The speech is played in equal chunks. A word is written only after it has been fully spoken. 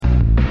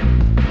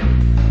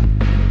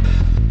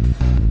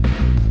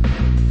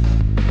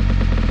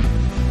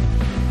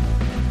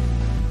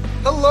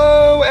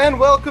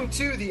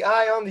to the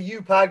Eye on the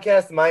U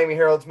podcast, the Miami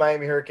Herald's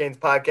Miami Hurricanes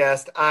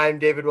podcast. I'm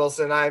David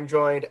Wilson. I'm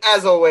joined,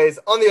 as always,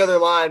 on the other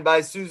line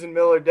by Susan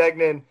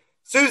Miller-Degnan.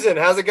 Susan,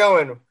 how's it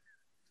going?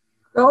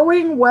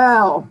 Going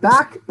well.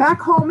 Back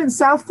home in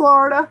South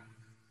Florida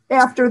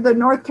after the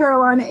North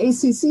Carolina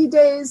ACC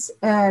days,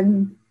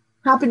 and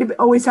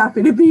always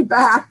happy to be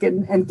back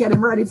and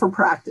getting ready for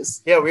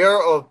practice. Yeah, we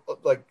are,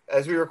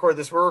 as we record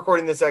this, we're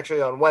recording this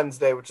actually on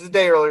Wednesday, which is a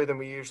day earlier than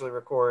we usually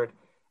record.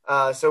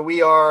 So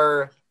we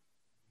are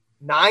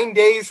 9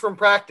 days from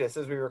practice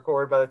as we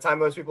record. By the time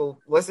most people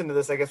listen to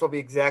this, I guess we'll be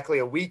exactly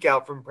a week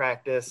out from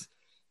practice.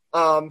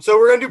 So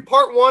we're going to do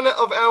part one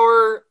of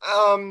our,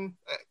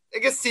 I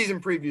guess season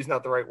preview is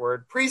not the right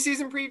word.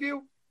 Preseason preview?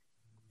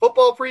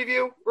 Football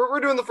preview? We're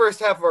doing the first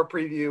half of our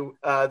preview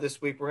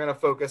this week. We're going to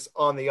focus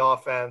on the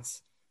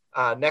offense.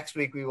 Next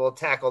week we will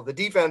tackle the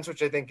defense,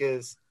 which I think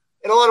is,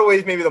 in a lot of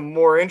ways, maybe the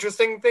more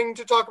interesting thing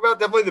to talk about.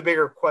 Definitely the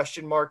bigger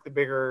question mark, the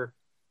bigger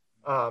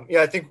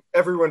I think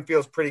everyone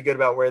feels pretty good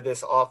about where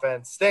this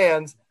offense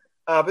stands.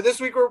 But this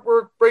week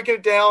we're breaking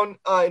it down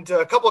into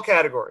a couple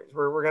categories.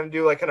 We're going to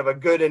do like kind of a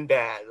good and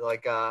bad,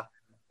 like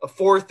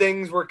four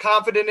things we're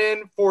confident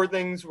in, four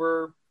things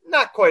we're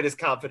not quite as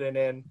confident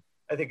in,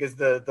 I think is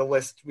the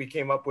list we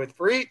came up with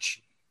for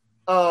each.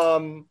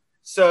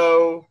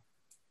 So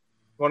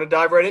want to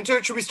dive right into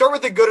it? Should we start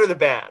with the good or the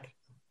bad?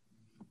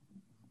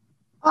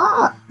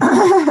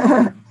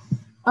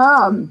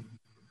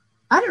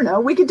 I don't know.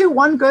 We could do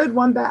one good,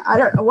 one bad. I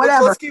don't know.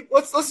 Whatever.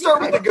 Let's start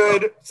with the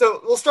good.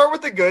 So we'll start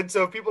with the good.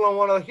 So if people don't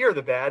want to hear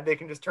the bad, they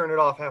can just turn it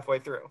off halfway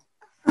through.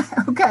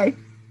 Okay.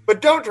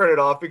 But don't turn it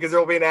off because there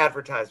will be an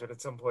advertisement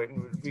at some point, and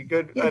it would be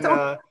good. Yeah,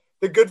 and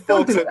the good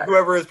folks,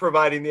 whoever is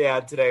providing the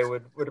ad today,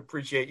 would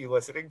appreciate you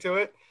listening to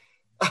it.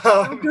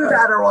 Don't do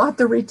that, or we'll have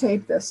to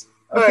retape this.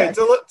 Okay. All right.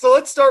 So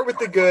let's start with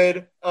the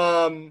good.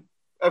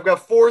 I've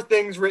got four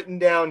things written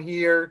down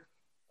here.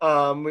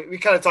 We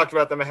kind of talked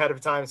about them ahead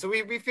of time. So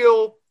we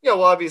feel,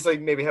 we'll obviously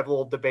maybe have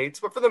little debates,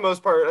 but for the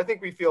most part, I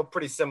think we feel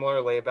pretty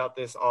similarly about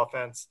this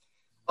offense.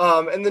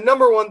 And the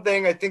number one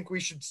thing I think we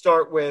should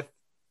start with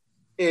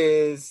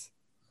is,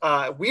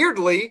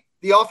 weirdly,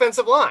 the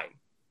offensive line,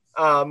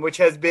 which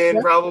has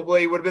been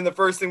probably would have been the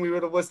first thing we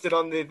would have listed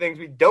on the things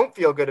we don't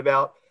feel good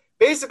about,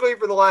 basically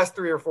for the last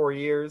 3 or 4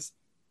 years.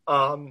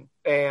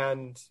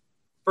 And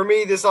for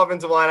me, this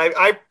offensive line,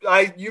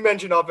 you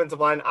mentioned offensive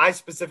line. I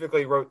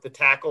specifically wrote the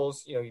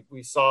tackles.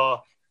 We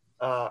saw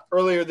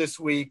earlier this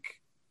week,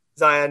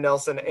 Zion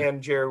Nelson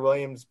and Jared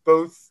Williams,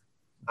 both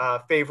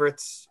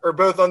favorites, or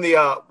both on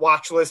the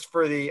watch list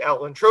for the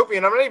Outland Trophy.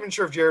 And I'm not even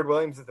sure if Jared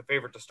Williams is the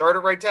favorite to start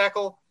at right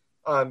tackle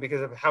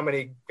because of how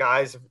many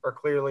guys are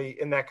clearly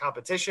in that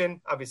competition.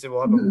 Obviously,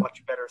 we'll have a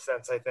much better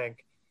sense, I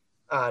think,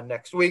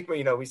 next week.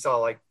 But, we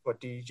saw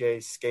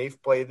DJ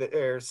Scaife play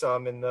there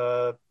some in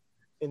the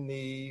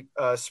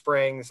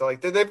spring. So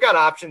they've got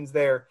options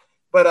there,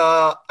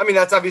 but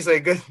that's obviously a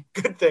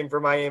good thing for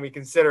Miami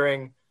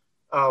considering,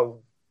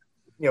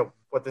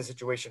 what the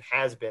situation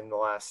has been the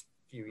last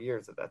few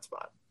years at that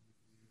spot.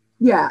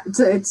 Yeah.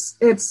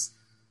 It's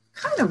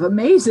kind of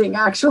amazing,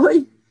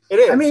 actually. It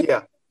is.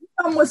 Yeah.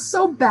 Was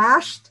so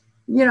bashed,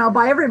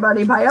 by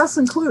everybody, by us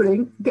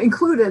included,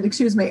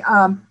 excuse me.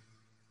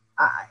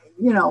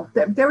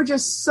 They were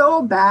just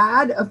so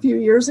bad a few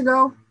years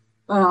ago.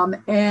 They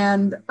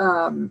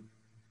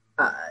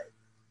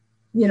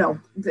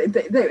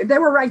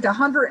were ranked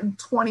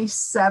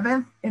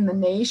 127th in the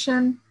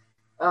nation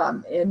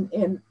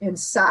in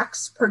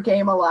sacks per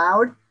game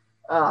allowed,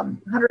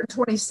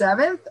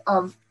 127th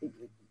of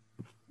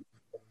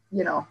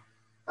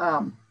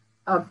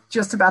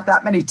just about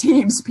that many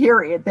teams,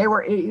 period. They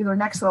were either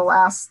next to the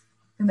last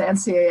in the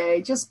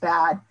NCAA, just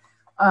bad.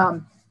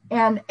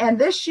 And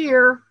this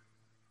year,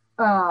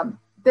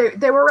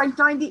 they were ranked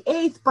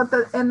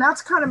 98th, and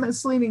that's kind of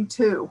misleading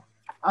too.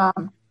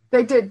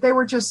 They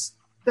were just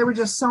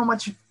so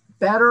much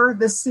better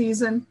this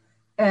season,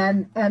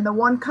 and the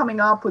one coming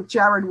up with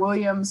Jared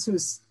Williams,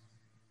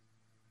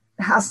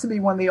 has to be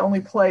one of the only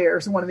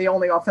players, one of the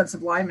only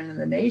offensive linemen in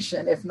the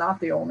nation, if not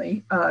the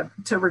only,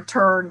 to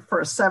return for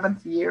a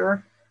seventh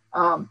year,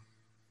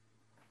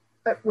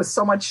 with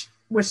so much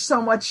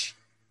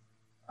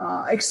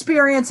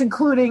experience,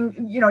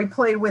 including he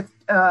played with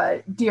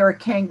D'Eriq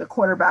King, the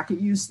quarterback at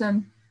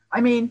Houston.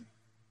 And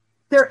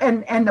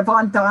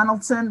Navon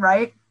Donaldson,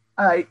 right?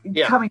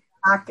 Coming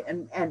back,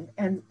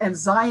 and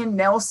Zion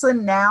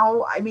Nelson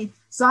now.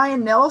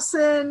 Zion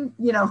Nelson,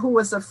 who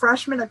was a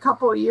freshman a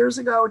couple of years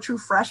ago, a true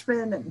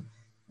freshman, and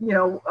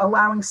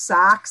allowing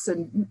sacks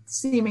and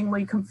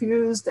seemingly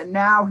confused, and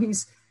now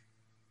he's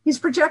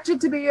projected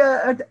to be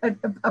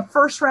a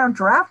first round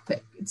draft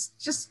pick. It's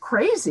just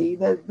crazy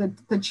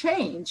the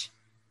change.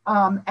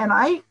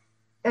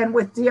 And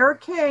with D'Eriq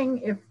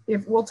King,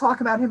 if we'll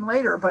talk about him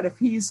later, but if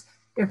he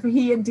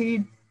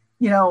indeed,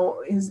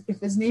 if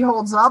his knee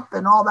holds up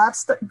and all that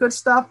good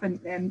stuff,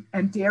 and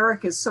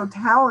D'Eriq is so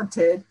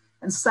talented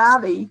and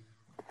savvy,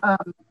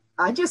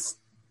 I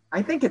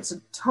think it's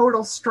a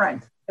total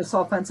strength, this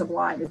offensive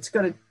line. It's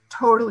going to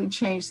totally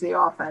change the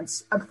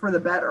offense for the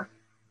better.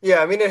 Yeah,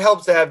 I mean, it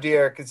helps to have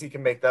De'Aaron because he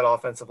can make that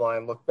offensive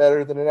line look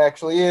better than it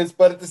actually is.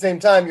 But at the same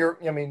time,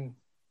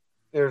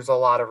 there's a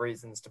lot of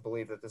reasons to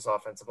believe that this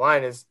offensive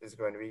line is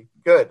going to be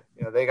good.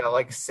 They got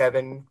like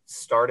 7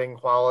 starting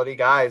quality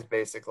guys,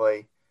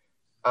 basically.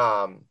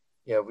 I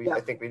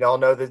think we all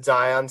know that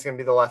Zion's going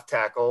to be the left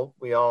tackle.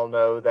 We all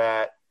know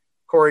that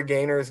Corey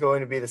Gaynor is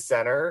going to be the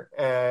center.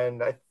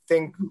 And I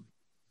think,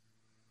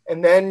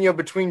 and then,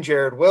 between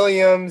Jared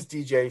Williams,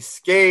 DJ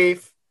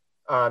Scaife,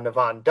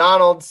 Navon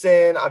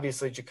Donaldson,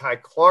 obviously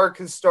Ja'Kai Clark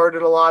has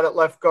started a lot at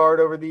left guard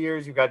over the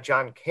years. You've got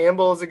John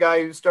Campbell as a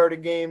guy who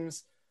started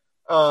games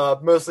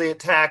mostly at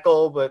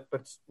tackle, but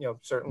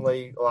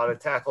certainly a lot of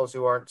tackles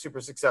who aren't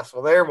super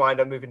successful there wind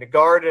up moving to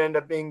guard and end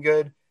up being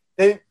good.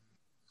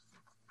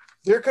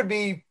 There could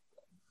be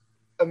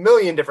a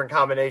million different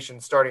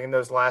combinations starting in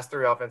those last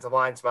 3 offensive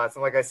line spots.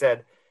 And like I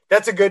said,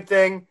 that's a good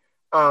thing.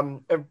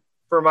 And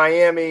for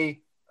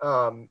Miami,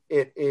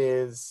 it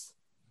is,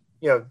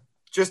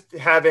 just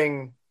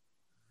having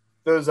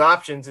those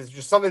options is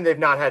just something they've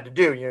not had to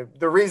do.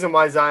 The reason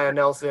why Zion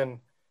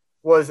Nelson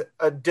was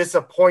a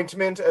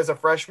disappointment as a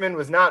freshman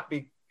was not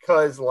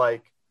because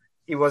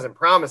he wasn't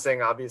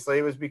promising, obviously.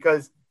 It was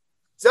because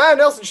Zion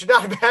Nelson should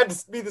not have had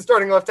to be the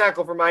starting left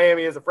tackle for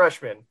Miami as a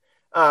freshman.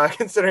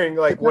 Considering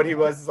what he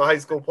was as a high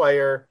school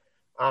player,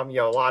 a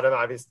lot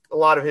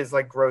of his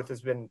growth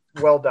has been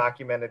well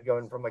documented,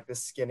 going from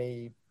this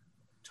skinny,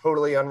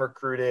 totally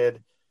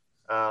unrecruited.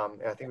 I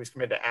think he was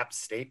committed to App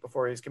State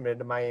before he was committed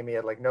to Miami.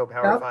 Had no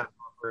Power 5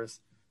 offers.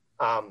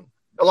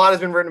 A lot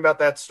has been written about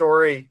that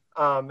story.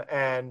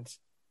 And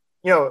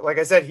like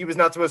I said, he was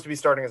not supposed to be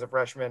starting as a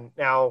freshman.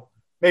 Now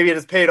maybe it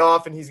has paid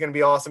off, and he's going to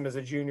be awesome as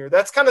a junior.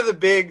 That's kind of the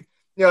big.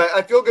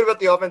 I feel good about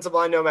the offensive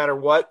line no matter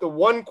what. The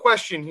one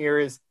question here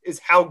is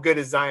how good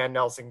is Zion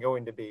Nelson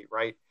going to be,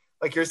 right?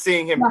 You're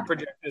seeing him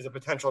projected as a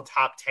potential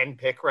top 10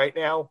 pick right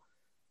now.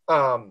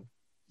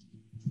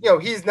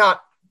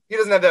 He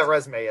doesn't have that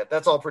resume yet.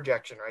 That's all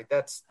projection, right?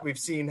 We've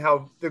seen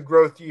how the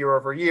growth year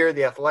over year,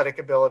 the athletic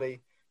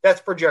ability, that's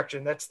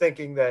projection. That's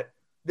thinking that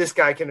this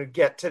guy can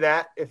get to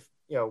that if,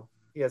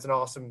 he has an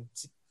awesome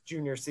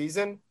junior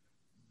season.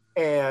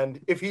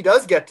 And if he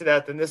does get to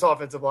that, then this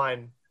offensive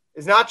line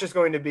is not just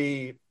going to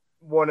be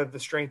one of the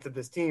strengths of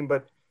this team,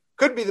 but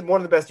could be one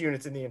of the best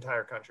units in the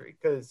entire country.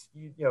 Because,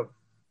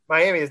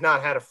 Miami has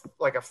not had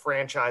a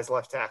franchise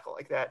left tackle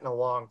like that in a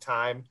long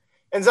time.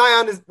 And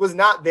Zion was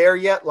not there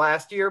yet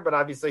last year, but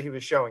obviously he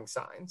was showing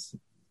signs.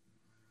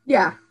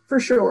 Yeah, for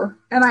sure.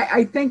 And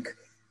I think,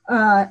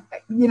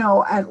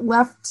 at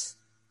left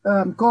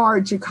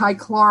guard, Ja'Kai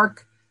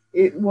Clark,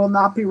 it will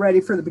not be ready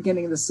for the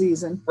beginning of the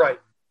season. Right.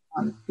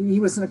 He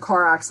was in a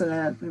car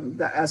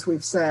accident, as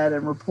we've said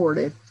and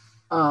reported.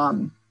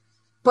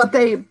 But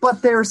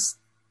there's,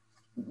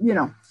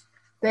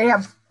 they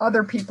have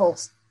other people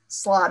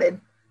slotted.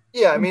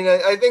 Yeah, I mean,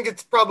 I think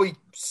it's probably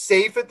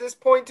safe at this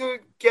point to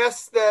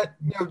guess that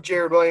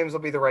Jared Williams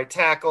will be the right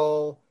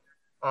tackle.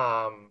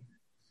 Well,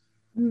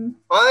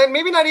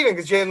 maybe not even,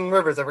 because Jalen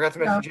Rivers, I forgot to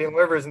mention Jalen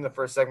Rivers in the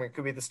first segment,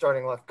 could be the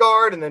starting left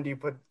guard, and then do you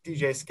put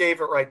DJ Scaife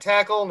at right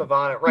tackle,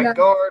 Navon at right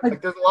guard?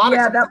 There's a lot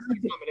of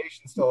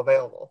combinations still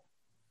available.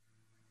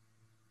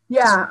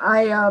 Yeah,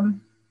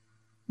 I'm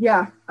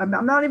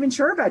not even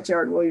sure about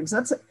Jared Williams.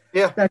 That's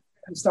that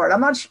start.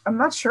 I'm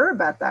not sure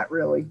about that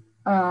really.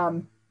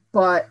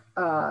 But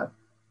I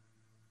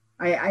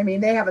mean,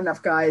 they have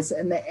enough guys,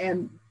 and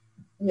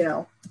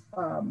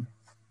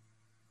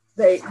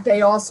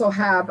they also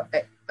have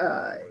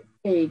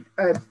a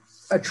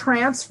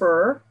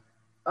transfer,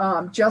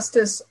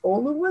 Justice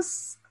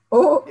Oluwaseun.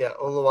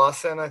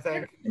 Oluwaseun, I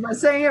think. Am I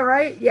saying it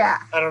right? Yeah.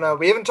 I don't know.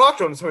 We haven't talked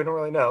to him, so we don't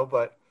really know.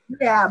 But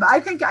yeah, but I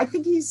think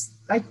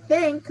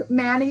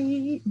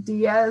Manny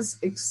Diaz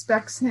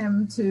expects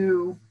him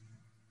to.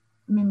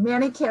 I mean,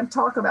 Manny can't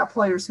talk about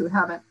players who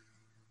haven't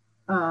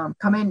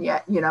come in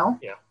yet,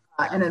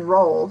 and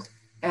enrolled.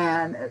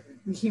 And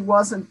he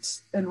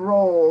wasn't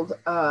enrolled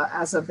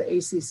as of the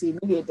ACC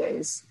Media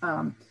Days.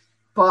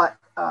 But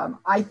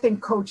I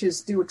think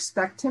coaches do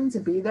expect him to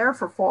be there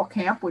for fall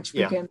camp, which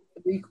begins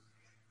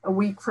a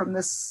week from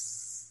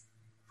this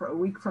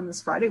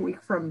Friday, a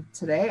week from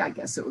today, I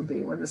guess it would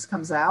be when this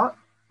comes out,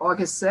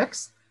 August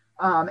 6th.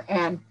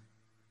 And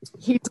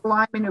he's a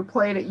lineman who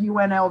played at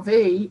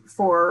UNLV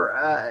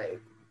for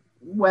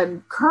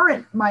when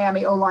current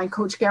Miami O-line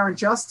coach Garen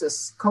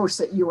Justice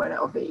coached at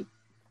UNLV.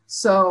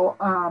 So,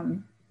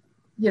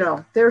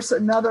 there's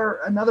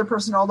another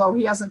person, although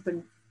he hasn't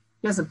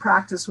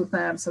practiced with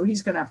them, so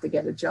he's going to have to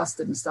get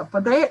adjusted and stuff.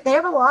 But they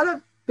have a lot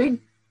of big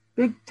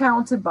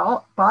talented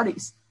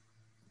bodies.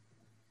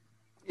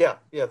 Yeah,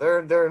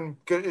 they're in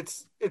good.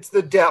 It's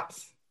the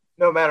depth,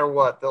 no matter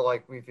what.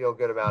 We feel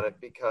good about it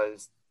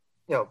because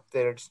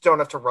they just don't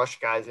have to rush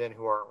guys in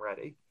who aren't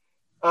ready.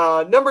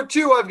 Number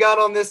 2 I've got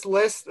on this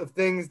list of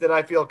things that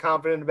I feel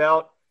confident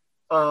about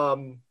are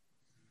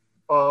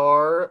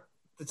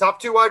the top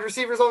 2 wide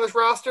receivers on this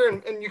roster,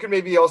 and you can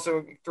maybe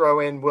also throw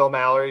in Will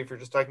Mallory if you're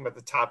just talking about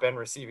the top end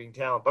receiving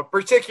talent, but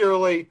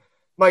particularly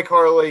Mike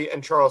Harley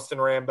and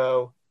Charleston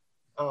Rambo.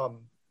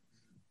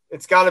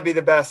 It's got to be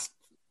the best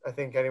I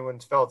think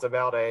anyone's felt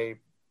about a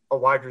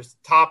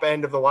top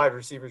end of the wide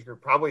receivers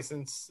group probably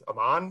since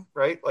Amon,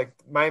 right? Like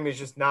Miami's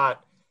just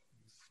not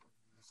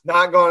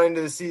gone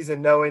into the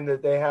season knowing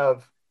that they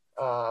have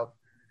a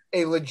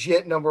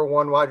legit number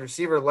one wide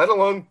receiver, let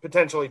alone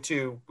potentially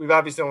two. We've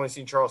obviously only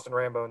seen Charleston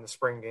Rambo in the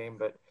spring game,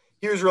 but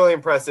he was really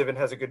impressive and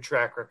has a good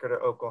track record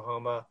at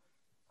Oklahoma.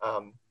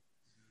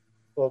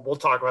 We'll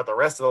talk about the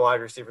rest of the wide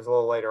receivers a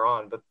little later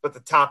on, but the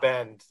top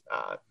end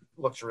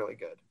looks really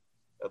good.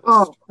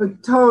 Oh, I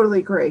totally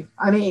agree.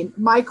 I mean,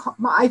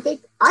 I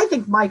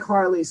think Mike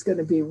Harley's going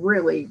to be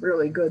really,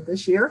 really good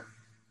this year.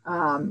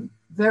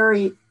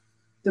 Very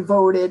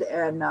devoted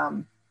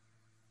and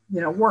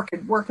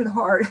working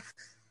hard.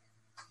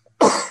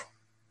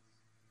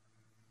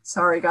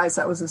 Sorry, guys,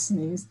 that was a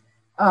sneeze.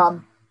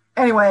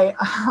 Anyway,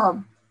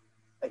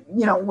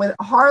 with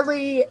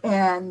Harley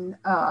and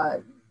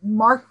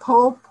Mark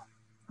Pope,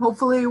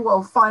 hopefully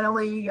will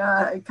finally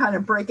kind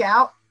of break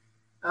out.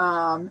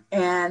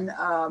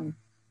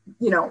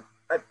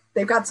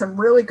 They've got some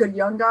really good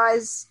young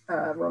guys,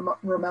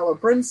 Romello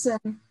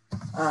Brinson,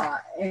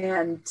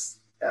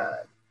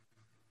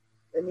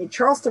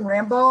 Charleston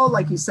Rambo,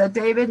 like you said,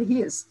 David,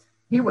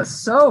 he was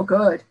so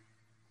good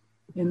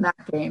in that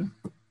game.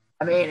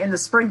 I mean, in the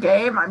spring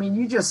game, I mean,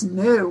 you just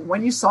knew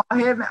when you saw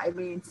him, I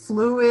mean,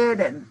 fluid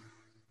and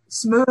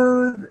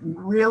smooth,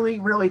 really,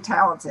 really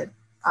talented.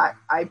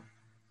 The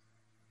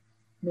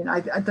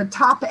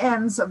top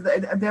ends of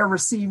their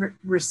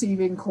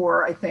receiving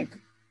core, I think,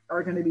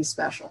 are going to be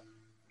special.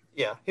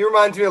 Yeah, he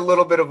reminds me a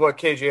little bit of what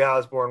KJ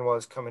Osborne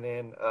was coming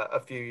in a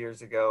few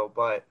years ago,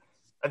 but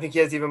I think he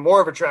has even more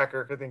of a track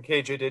record than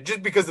KJ did,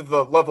 just because of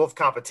the level of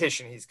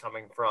competition he's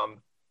coming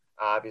from.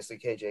 Obviously,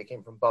 KJ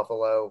came from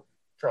Buffalo.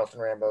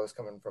 Charleston Rambo is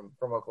coming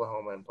from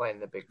Oklahoma and playing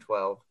in the Big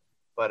 12.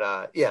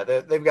 But,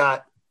 they've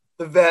got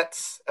the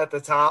vets at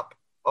the top.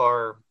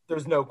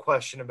 There's no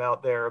question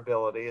about their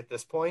ability at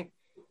this point,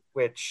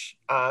 which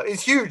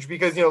is huge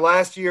because,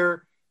 last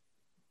year,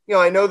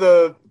 I know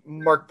the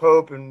Mark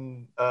Pope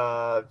and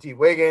D.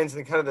 Wiggins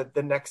and kind of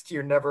the next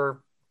year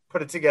never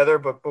put it together.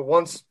 But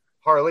once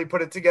Harley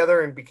put it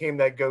together and became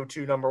that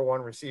go-to number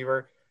one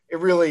receiver, it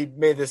really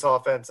made this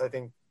offense, I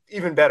think,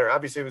 even better.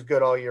 Obviously, it was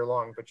good all year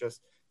long, but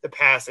just the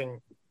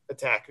passing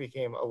attack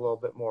became a little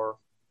bit more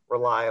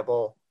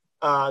reliable.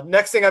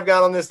 Next thing I've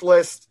got on this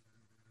list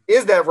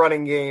is that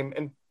running game.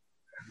 And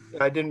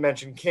I didn't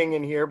mention King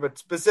in here, but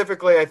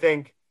specifically, I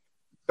think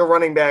the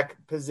running back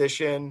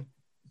position.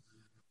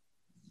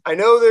 I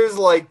know there's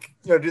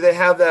do they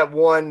have that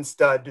one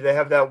stud? Do they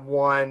have that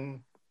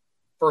one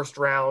first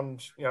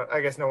round? I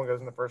guess no one goes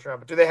in the first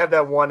round, but do they have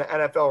that one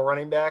NFL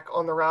running back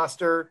on the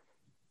roster?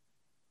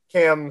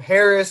 Cam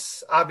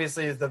Harris,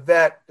 obviously, is the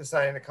vet,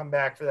 deciding to come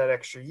back for that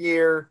extra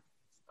year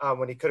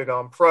when he could have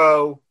gone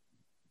pro.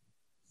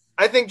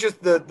 I think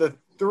just the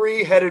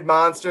three-headed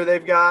monster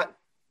they've got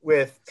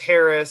with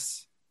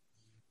Harris,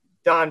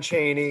 Don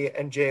Chaney,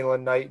 and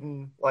Jalen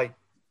Knighton,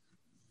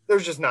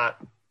 there's just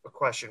not a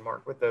question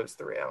mark with those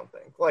three, I don't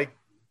think.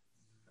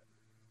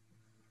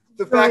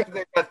 The fact that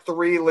they've got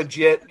three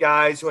legit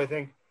guys who I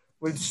think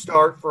would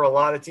start for a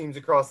lot of teams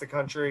across the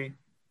country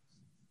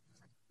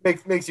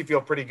makes you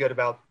feel pretty good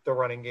about the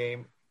running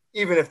game,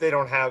 even if they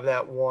don't have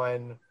that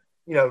one,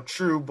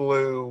 true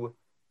blue,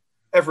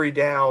 every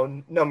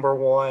down, number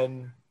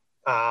one,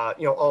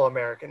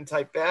 All-American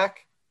type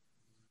back.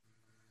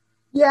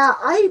 Yeah,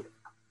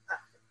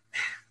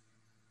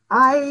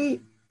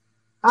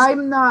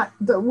 I'm not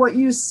what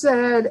you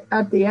said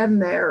at the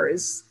end there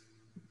is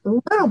a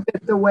little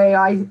bit the way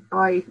I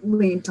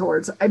lean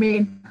towards. I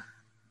mean,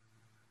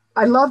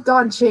 I love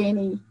Don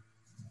Chaney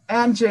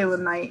and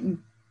Jalen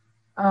Knighton.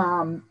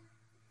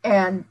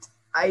 And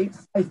I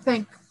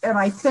think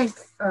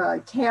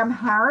Cam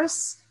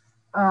Harris,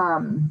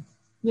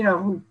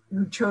 who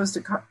chose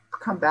to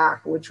come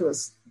back, which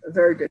was a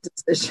very good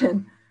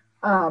decision.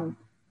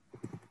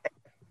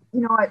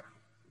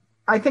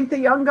 I think the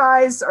young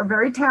guys are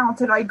very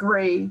talented. I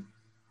agree.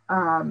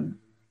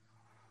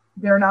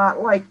 They're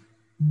not like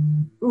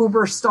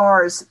uber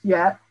stars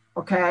yet.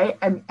 Okay.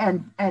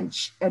 And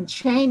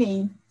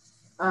Chaney,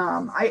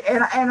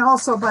 and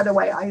also, by the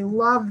way, I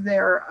love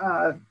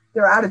their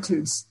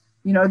attitudes.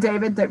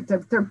 David,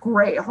 they're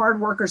great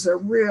hard workers. They're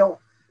real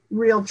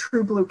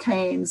true blue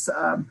Canes.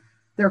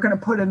 They're going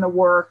to put in the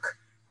work.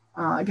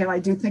 Again, I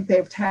do think they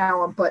have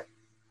talent, but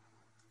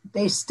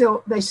they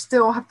still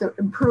have to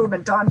improve.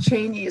 And Don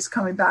Chaney is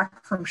coming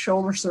back from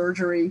shoulder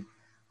surgery.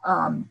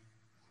 I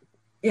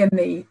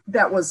think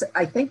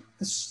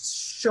the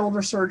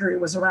shoulder surgery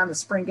was around the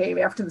spring game,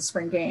 after the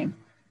spring game.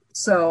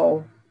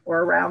 So, or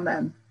around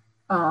then.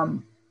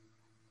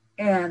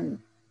 And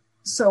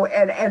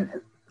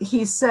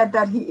he said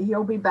that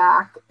he'll be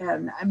back,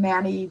 and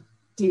Manny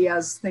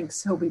Diaz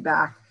thinks he'll be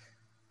back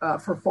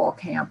for fall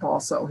camp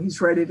also.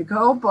 He's ready to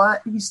go,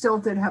 but he still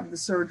did have the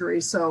surgery.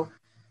 So,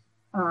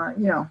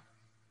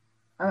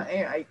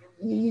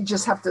 you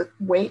just have to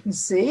wait and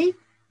see.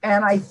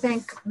 And I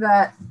think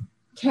that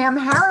Cam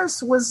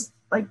Harris was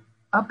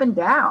up and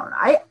down.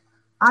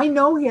 I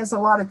know he has a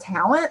lot of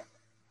talent,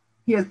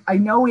 I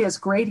know he has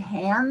great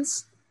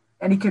hands,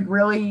 and he could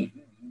really,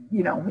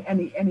 and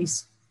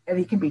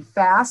he can be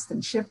fast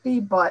and shifty,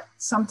 but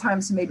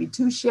sometimes maybe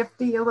too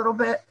shifty a little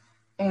bit.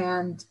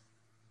 And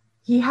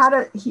he had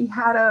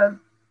a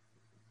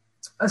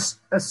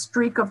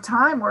streak of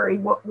time where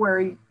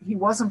he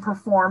wasn't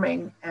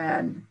performing,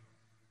 and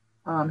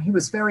he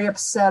was very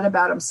upset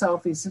about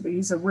himself.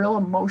 He's a real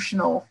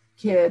emotional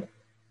kid,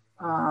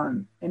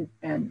 and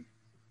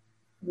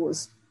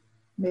was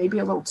maybe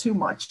a little too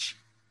much.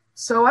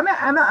 So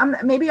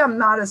maybe I'm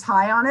not as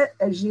high on it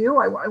as you.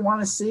 I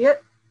want to see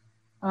it,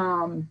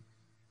 and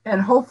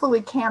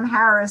hopefully Cam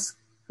Harris,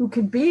 who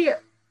can be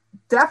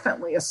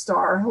definitely a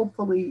star.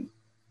 Hopefully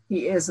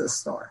he is a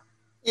star.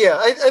 Yeah,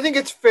 I think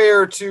it's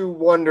fair to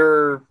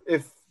wonder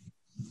if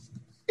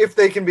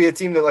they can be a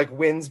team that like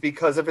wins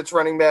because of its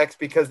running backs,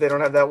 because they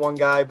don't have that one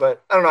guy.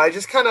 But I don't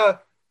know.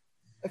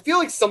 I feel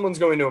like someone's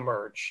going to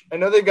emerge. I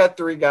know they've got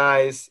 3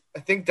 guys. I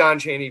think Don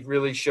Chaney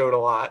really showed a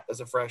lot as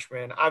a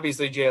freshman.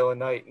 Obviously, Jalen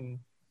Knighton,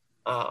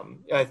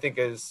 I think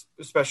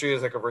especially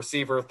as like a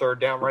receiver, third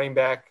down running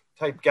back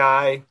type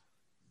guy,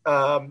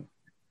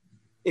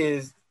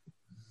 has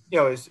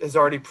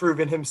already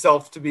proven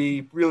himself to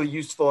be really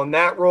useful in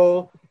that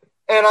role.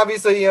 And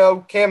obviously,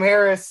 Cam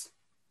Harris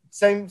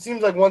seems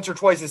like once or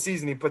twice a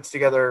season he puts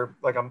together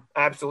like an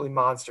absolutely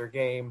monster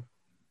game.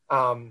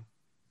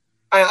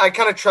 I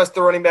kind of trust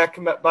the running back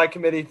by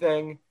committee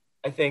thing.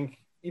 I think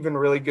even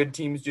really good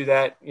teams do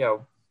that,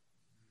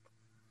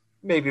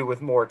 maybe with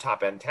more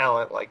top end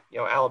talent. Like,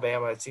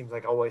 Alabama, it seems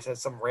like always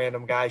has some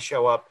random guy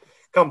show up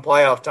come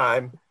playoff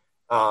time.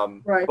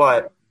 Right.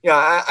 But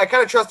I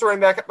kind of trust the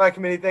running back by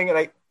committee thing.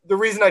 And the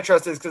reason I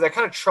trust it is because I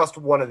kind of trust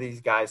one of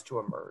these guys to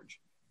emerge.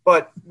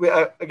 But we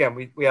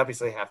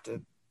obviously have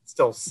to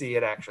still see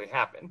it actually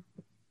happen.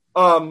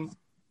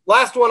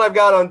 Last one I've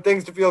got on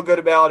things to feel good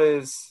about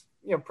is,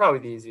 probably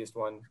the easiest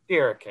one,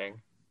 D'Eriq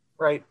King,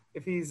 right?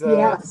 If he's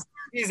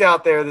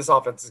out there, this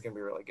offense is going to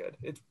be really good.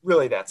 It's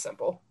really that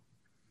simple.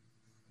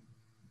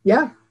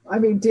 Yeah, I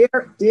mean,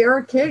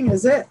 D'Eriq King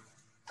is it.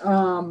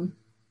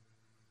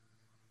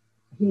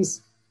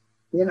 He's,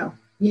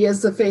 he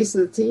is the face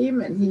of the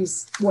team, and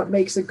he's what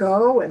makes it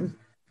go. And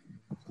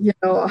we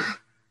don't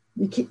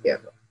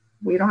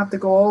have to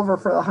go over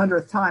for the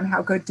 100th time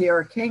how good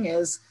D'Eriq King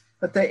is.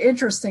 But the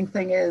interesting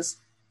thing is,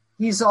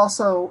 he's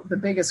also the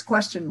biggest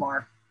question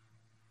mark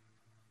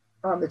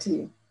on the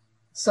team.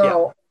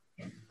 So,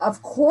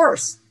 Of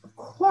course,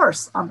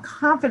 I'm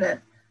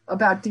confident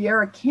about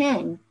D'Eriq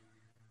King.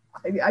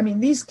 I mean,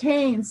 these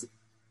Canes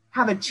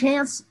have a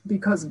chance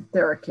because of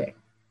D'Eriq King.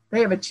 They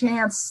have a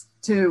chance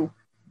to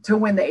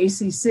win the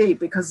ACC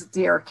because of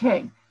D'Eriq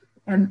King.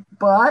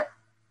 But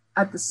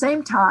at the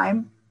same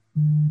time,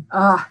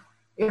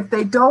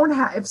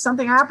 if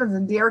something happens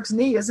and D'Eriq's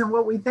knee isn't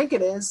what we think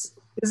it is,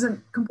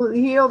 isn't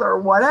completely healed or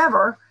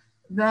whatever,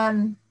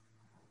 then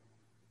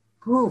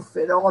poof,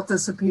 it all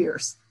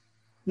disappears.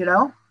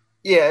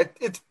 Yeah,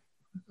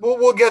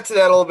 we'll get to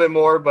that a little bit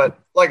more, but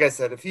like I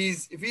said, if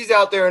he's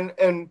out there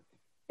and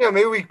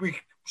maybe we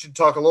should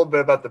talk a little bit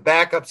about the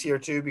backups here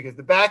too, because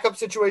the backup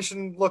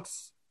situation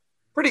looks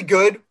pretty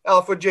good.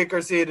 Alfred Jake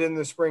Garcia did in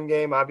the spring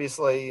game.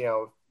 Obviously,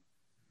 if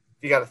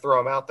you got to throw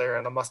him out there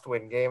in a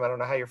must-win game, I don't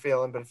know how you're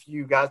feeling, but if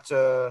you got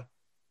to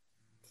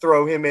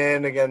throw him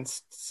in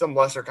against some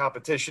lesser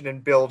competition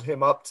and build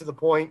him up to the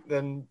point,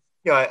 then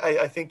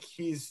I think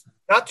he's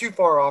not too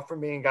far off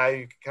from being a guy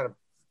you can kind of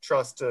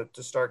trust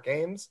to start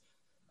games.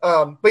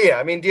 But yeah,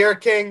 I mean,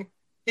 D'Eriq King,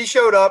 he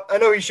showed up. I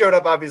know he showed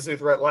up obviously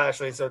with Rhett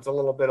Lashley, so it's a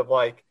little bit of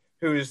like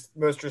who's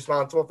most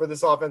responsible for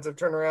this offensive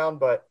turnaround.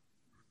 But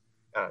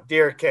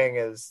D'Eriq King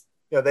is,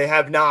 they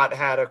have not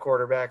had a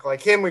quarterback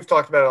like him. We've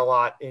talked about it a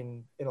lot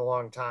in a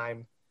long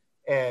time,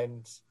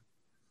 and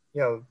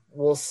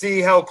we'll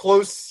see how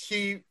close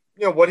he,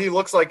 what he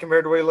looks like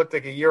compared to what he looked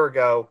like a year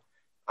ago.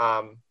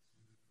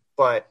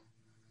 But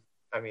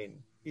I mean,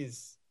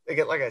 he's,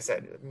 again, like I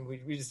said, I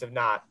mean, we just have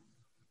not.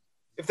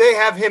 If they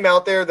have him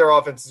out there, their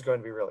offense is going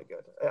to be really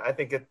good. I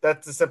think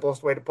that's the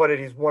simplest way to put it.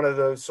 He's one of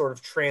those sort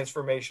of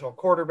transformational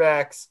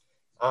quarterbacks.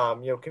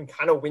 Can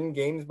kind of win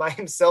games by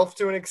himself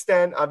to an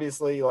extent.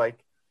 Obviously,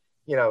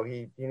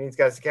 he needs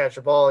guys to catch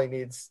the ball. He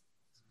needs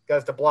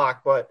guys to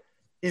block, but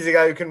he's a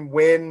guy who can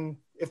win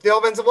if the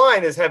offensive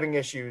line is having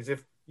issues.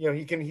 If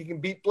he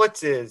can beat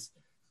blitzes.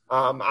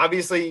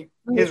 Obviously,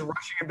 his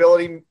rushing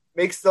ability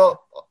makes the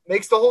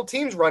whole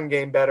team's run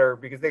game better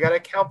because they got to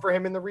account for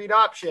him in the read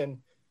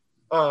option.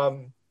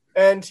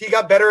 And he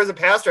got better as a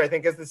passer, I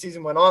think, as the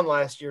season went on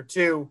last year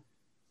too.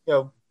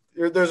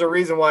 There's a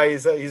reason why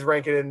he's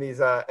ranking in these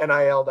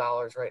NIL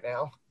dollars right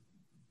now.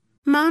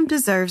 Mom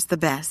deserves the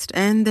best,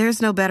 and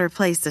there's no better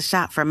place to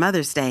shop for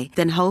Mother's Day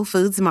than Whole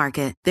Foods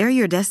Market. They're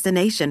your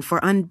destination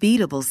for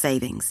unbeatable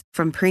savings,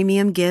 from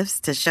premium gifts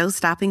to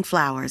show-stopping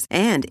flowers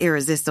and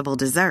irresistible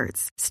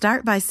desserts.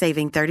 Start by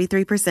saving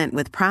 33%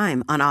 with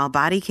Prime on all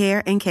body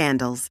care and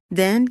candles.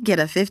 Then get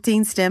a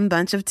 15-stem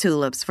bunch of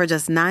tulips for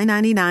just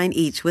 $9.99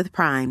 each with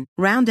Prime.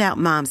 Round out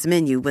Mom's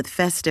menu with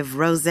festive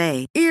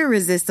rosé,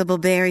 irresistible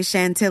berry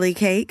chantilly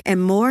cake,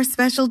 and more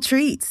special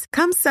treats.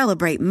 Come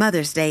celebrate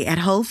Mother's Day at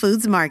Whole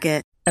Foods Market.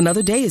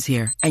 Another day is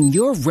here, and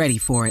you're ready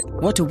for it.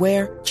 What to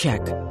wear? Check.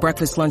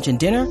 Breakfast, lunch, and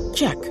dinner?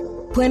 Check.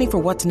 Planning for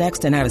what's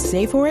next and how to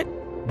save for it?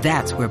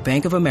 That's where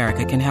Bank of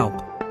America can help.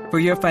 For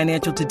your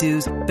financial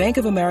to-dos, Bank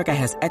of America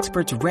has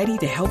experts ready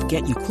to help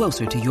get you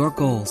closer to your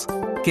goals.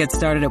 Get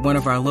started at one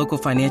of our local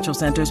financial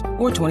centers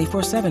or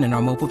 24/7 in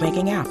our mobile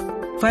banking app.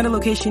 Find a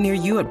location near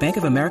you at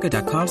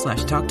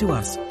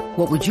bankofamerica.com/talktous.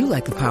 What would you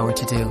like the power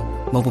to do?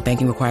 Mobile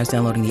banking requires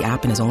downloading the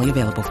app and is only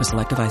available for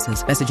select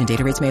devices. Message and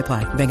data rates may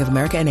apply. Bank of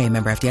America N.A.,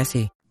 member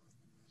FDIC.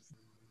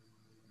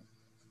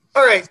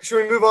 All right,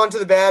 should we move on to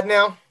the bad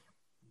now?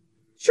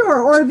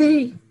 Sure, or I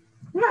wouldn't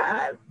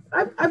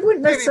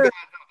necessarily.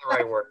 The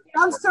right word.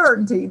 The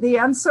uncertainty. The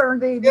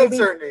uncertainty.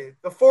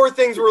 The four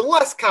things we're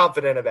less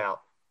confident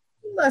about.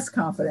 Less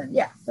confident.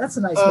 Yeah, that's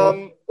a nice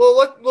word.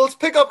 Well, let's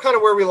pick up kind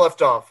of where we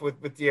left off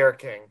with De'Aaron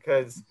King,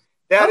 because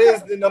that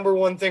is the number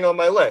one thing on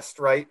my list,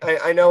 right?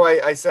 I know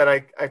I said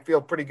I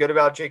feel pretty good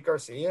about Jake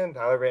Garcia and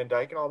Tyler Van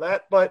Dyke and all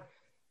that, but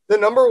the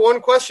number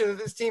one question that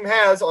this team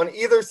has on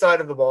either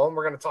side of the ball, and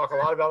we're going to talk a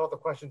lot about all the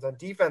questions on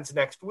defense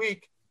next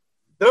week,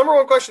 the number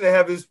one question they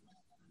have is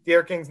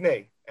De'Aaron King's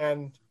knee.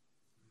 And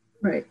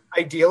right.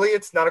 Ideally,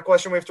 it's not a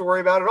question we have to worry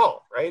about at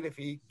all, right? If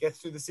he gets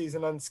through the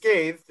season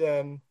unscathed,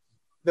 then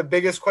the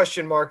biggest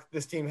question mark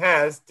this team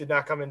has did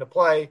not come into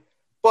play.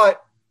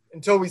 But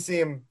until we see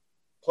him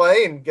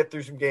play and get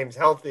through some games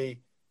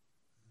healthy,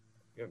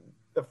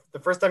 the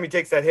first time he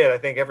takes that hit, I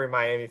think every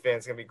Miami fan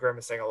is going to be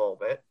grimacing a little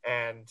bit.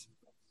 And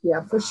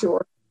yeah, for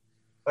sure.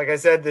 Like I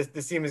said,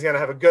 this team is going to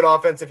have a good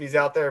offense if he's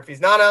out there. If he's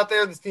not out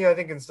there, this team, I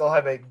think, can still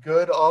have a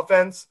good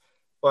offense.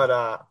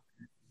 But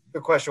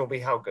the question will be,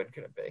 how good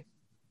can it be?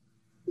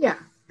 Yeah.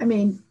 I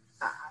mean,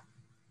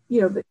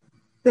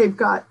 they've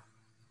got,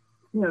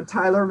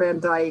 Tyler Van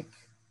Dyke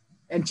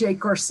and Jake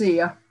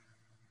Garcia,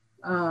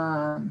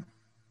 1A,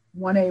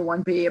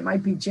 1B. It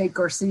might be Jake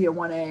Garcia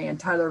 1A and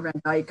Tyler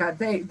Van Dyke.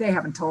 They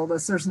haven't told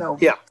us. There's no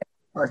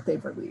part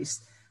they've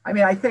released. I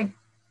mean, I think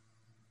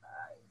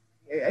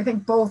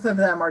both of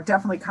them are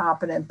definitely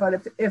competent.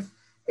 But if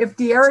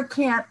De'Aaron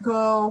can't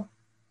go,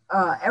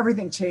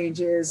 everything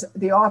changes.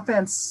 The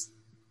offense,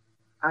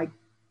 I'm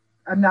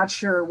not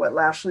sure what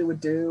Lashley would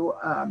do.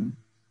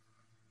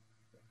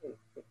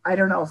 I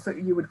don't know if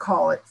you would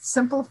call it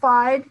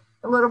simplified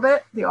a little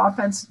bit, the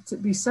offense to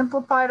be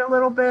simplified a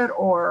little bit,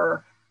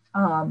 or,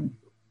 some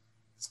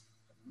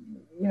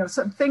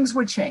things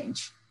would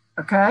change.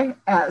 Okay.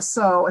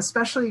 So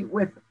especially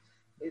with,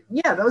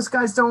 those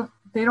guys don't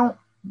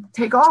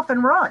take off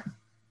and run,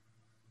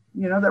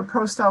 they're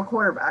pro style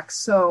quarterbacks.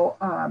 So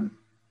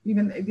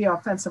even the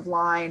offensive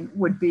line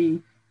would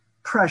be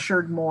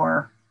pressured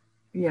more,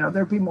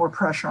 there'd be more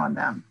pressure on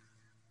them.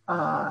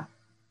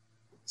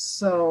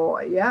 So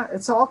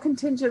it's all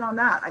contingent on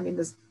that. I mean,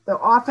 the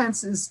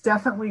offense is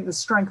definitely the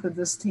strength of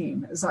this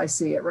team as I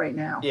see it right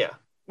now. Yeah.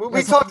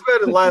 We talked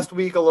about it last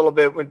week a little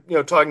bit when,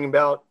 talking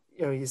about,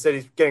 he said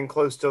he's getting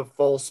close to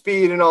full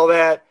speed and all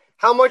that.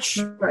 How much,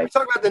 right. We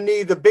talk about the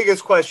knee, the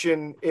biggest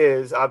question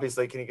is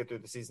obviously, can he get through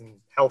the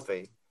season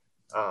healthy?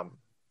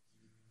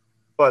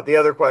 But the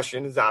other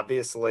question is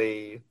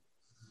obviously,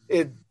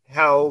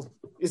 how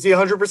is he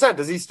 100%?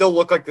 Does he still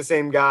look like the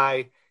same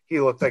guy he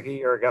looked like a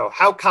year ago?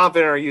 How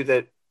confident are you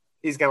that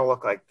he's going to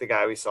look like the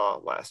guy we saw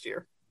last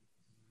year?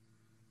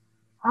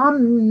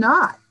 I'm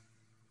not.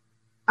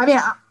 I mean,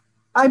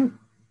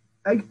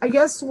 I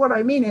guess what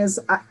I mean is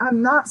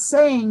I'm not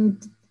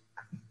saying.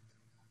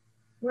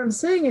 What I'm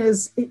saying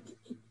is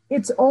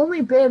it's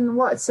only been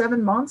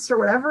 7 months or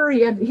whatever.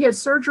 He had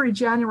surgery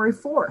January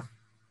 4th.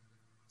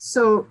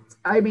 So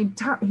I mean,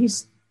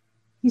 he's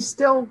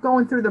still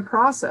going through the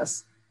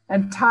process,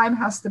 and time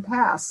has to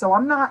pass. So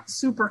I'm not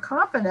super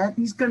confident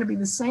he's going to be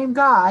the same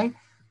guy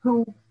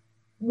who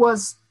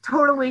was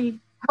totally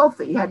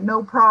healthy. He had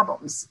no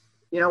problems.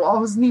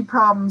 All his knee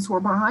problems were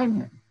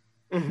behind him.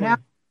 Mm-hmm. Now,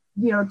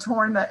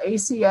 torn the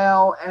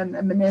ACL and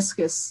the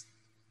meniscus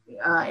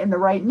in the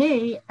right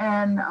knee.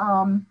 And,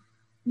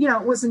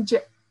 it was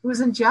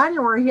in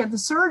January he had the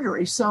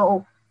surgery.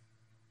 So,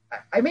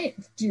 I mean,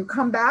 do you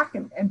come back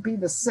and be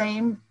the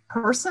same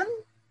person?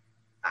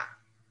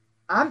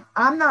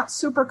 I'm not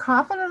super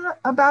confident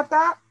about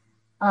that,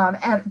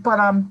 but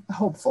I'm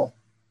hopeful.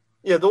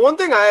 Yeah, the one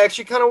thing I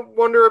actually kind of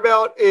wonder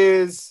about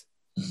is,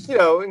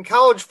 in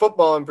college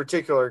football in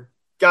particular,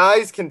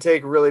 guys can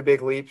take really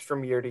big leaps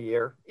from year to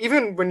year,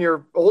 even when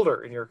you're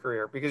older in your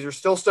career, because you're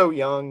still so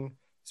young.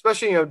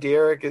 Especially,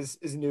 De'Aaron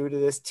is new to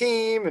this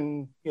team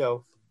and,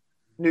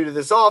 new to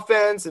this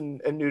offense and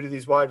new to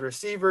these wide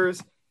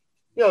receivers.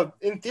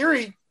 In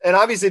theory, and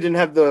obviously didn't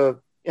have the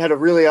had a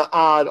really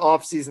odd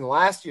offseason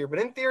last year, but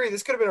in theory,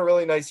 this could have been a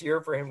really nice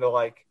year for him to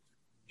like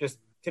just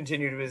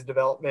continue to his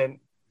development,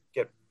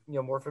 get,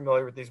 more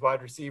familiar with these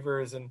wide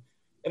receivers. And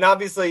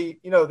obviously,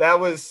 that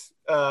was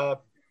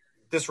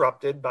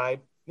disrupted by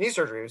knee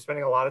surgery. He was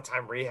spending a lot of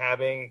time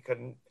rehabbing. He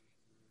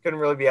couldn't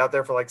really be out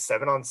there for like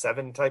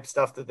 7-on-7 type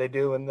stuff that they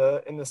do in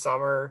the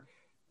summer,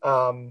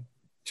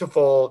 to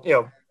full,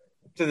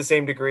 to the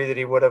same degree that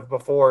he would have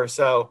before.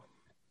 So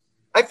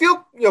I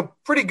feel,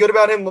 pretty good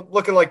about him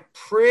looking like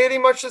pretty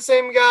much the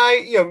same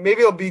guy.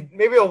 Maybe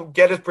he'll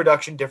get his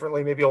production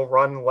differently. Maybe he'll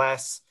run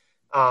less,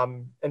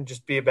 and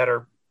just be a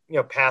better,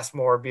 pass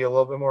more, be a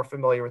little bit more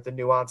familiar with the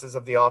nuances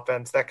of the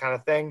offense, that kind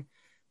of thing.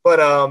 But,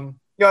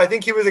 I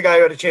think he was a guy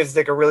who had a chance to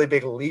take a really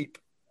big leap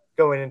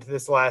going into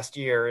this last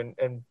year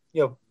and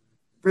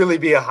really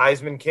be a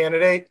Heisman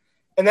candidate.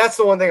 And that's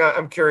the one thing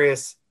I'm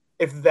curious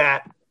if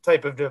that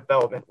type of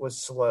development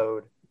was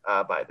slowed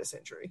by this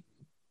injury.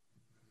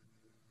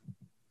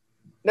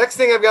 Next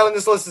thing I've got on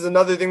this list is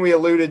another thing we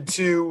alluded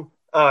to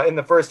in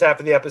the first half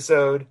of the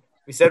episode.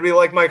 We said we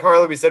like Mike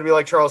Harley. We said we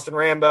like Charleston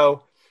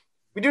Rambo.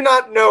 We do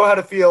not know how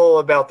to feel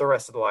about the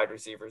rest of the wide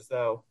receivers,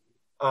 though.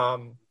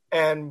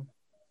 And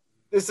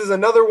this is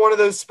another one of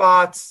those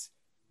spots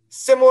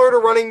similar to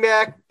running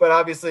back, but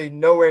obviously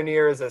nowhere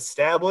near as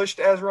established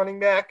as running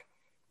back,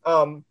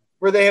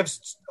 where they have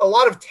a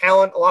lot of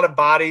talent, a lot of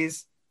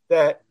bodies,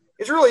 that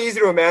it's really easy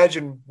to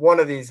imagine one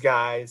of these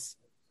guys,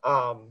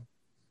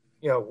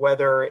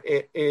 whether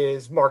it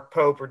is Mark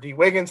Pope or D.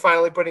 Wiggins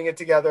finally putting it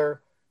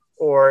together,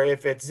 or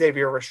if it's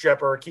Xavier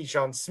Restrepo or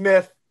Keyshawn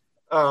Smith,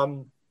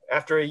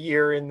 after a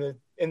year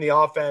in the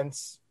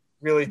offense,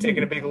 really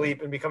taking a big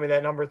leap and becoming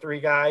that number 3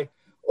 guy,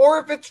 or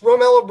if it's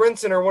Romello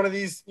Brinson or one of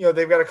these,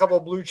 they've got a couple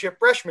of blue chip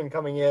freshmen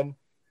coming in,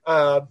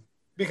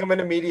 become an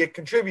immediate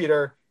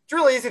contributor. It's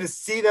really easy to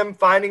see them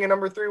finding a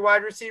number 3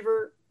 wide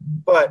receiver,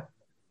 but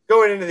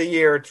going into the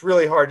year, it's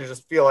really hard to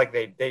just feel like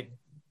they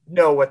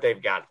know what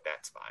they've got at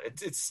that spot.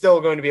 It's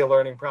still going to be a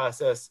learning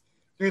process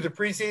through the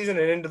preseason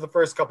and into the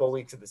first couple of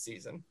weeks of the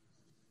season.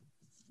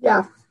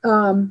 Yeah,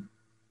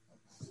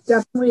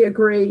 definitely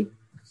agree.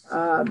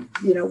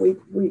 We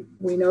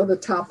know the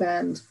top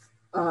end.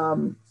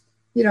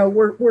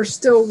 We're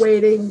still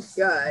waiting,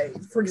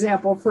 for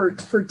example,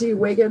 for D.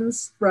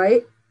 Wiggins,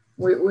 right?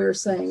 We're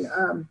saying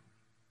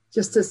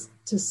just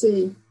to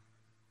see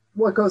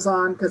what goes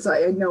on, because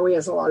I know he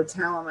has a lot of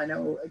talent. I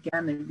know,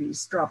 again,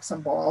 he's dropped some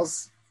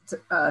balls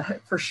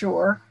for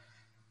sure.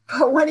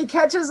 But when he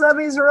catches them,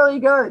 he's really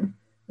good,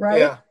 right?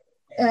 Yeah.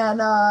 And,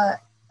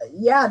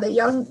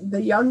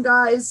 the young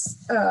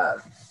guys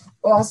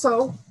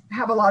also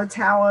have a lot of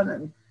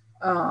talent.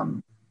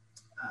 And,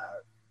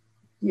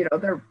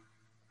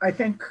 I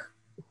think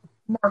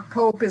Mark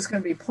Pope is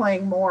going to be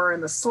playing more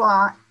in the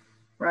slot,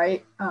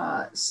 right?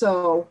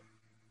 So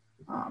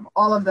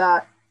all of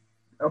that,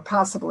 or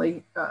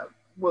possibly,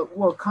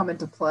 will come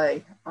into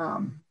play.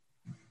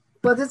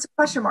 But it's a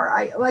question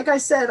mark. Like I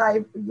said,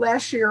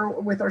 last year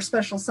with our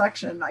special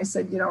section, I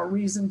said,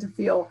 reason to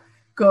feel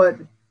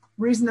good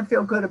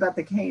about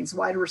the Canes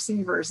wide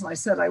receivers. And I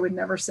said I would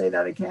never say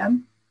that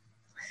again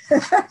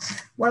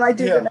when I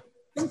do the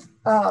next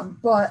one.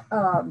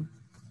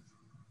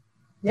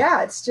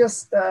 It's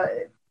just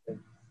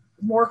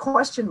more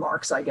question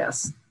marks, I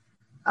guess.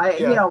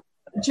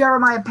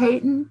 Jeremiah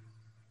Payton.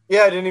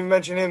 Yeah, I didn't even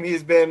mention him.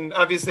 He's been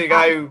obviously a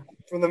guy who,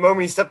 from the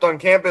moment he stepped on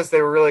campus,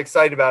 they were really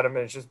excited about him,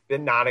 and it's just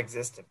been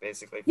non-existent,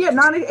 basically. Yeah,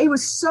 he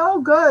was so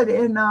good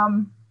in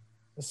the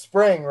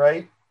spring,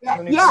 right?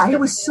 Yeah, he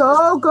was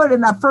so good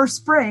in that first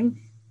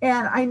spring,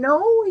 and I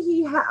know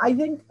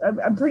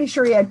I'm pretty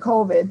sure he had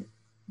COVID.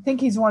 I think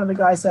he's one of the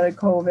guys that had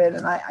COVID,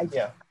 and I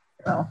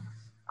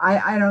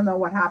don't know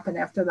what happened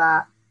after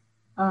that,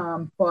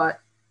 but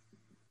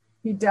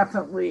he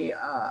definitely,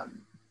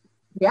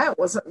 it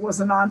was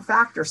a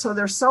non-factor. So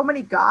there's so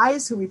many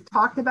guys who we've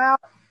talked about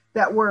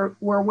that we're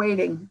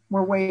waiting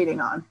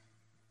on.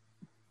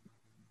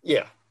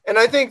 Yeah. And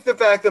I think the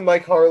fact that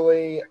Mike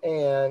Harley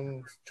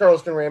and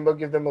Charleston Rambo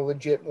give them a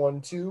legit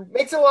 1-2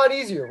 makes it a lot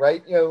easier,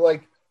 right?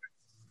 Like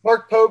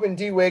Mark Pope and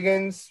D.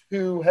 Wiggins,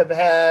 who have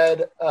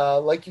had,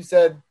 like you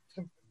said,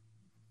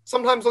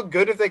 sometimes look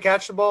good if they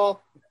catch the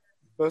ball,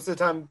 most of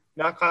the time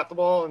not caught the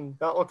ball and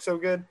not look so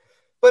good.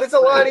 But it's a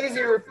lot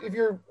easier if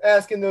you're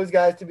asking those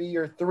guys to be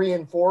your 3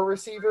 and 4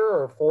 receiver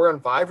or 4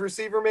 and 5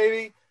 receiver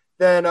maybe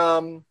than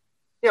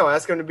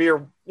ask them to be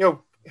your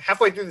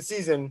halfway through the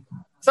season.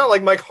 It's not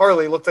like Mike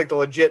Harley looked like the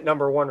legit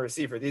number 1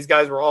 receiver. These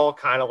guys were all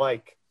kind of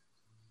like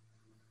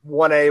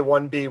 1A,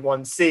 1B,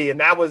 1C, and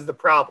that was the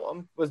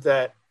problem, was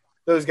that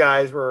those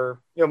guys were,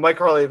 Mike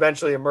Harley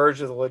eventually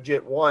emerged as a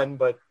legit 1,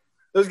 but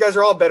those guys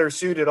are all better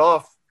suited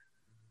off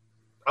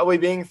probably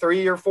being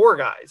 3 or 4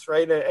 guys,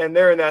 right? And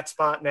they're in that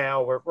spot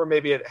now where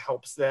maybe it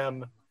helps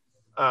them.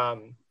 Not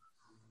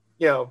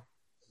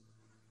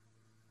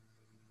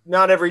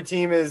every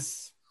team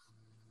it's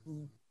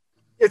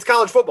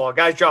college football.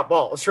 Guys drop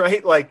balls,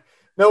 right? Like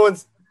no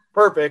one's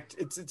perfect.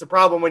 It's a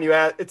problem when you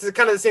add. It's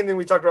kind of the same thing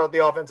we talked about with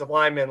the offensive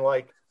linemen.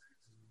 Like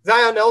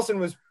Zion Nelson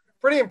was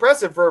pretty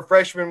impressive for a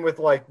freshman with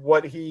like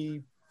what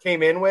he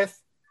came in with,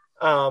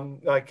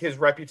 like his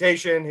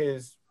reputation,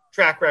 his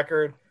track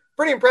record,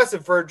 pretty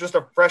impressive for just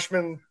a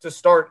freshman to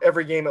start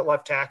every game at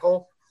left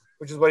tackle,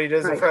 which is what he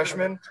does as a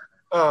freshman.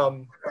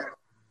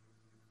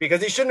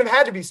 Because he shouldn't have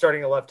had to be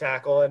starting a left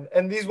tackle.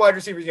 And these wide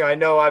receivers, I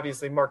know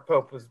obviously Mark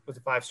Pope was a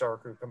 5-star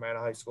recruit coming out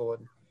of high school,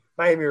 and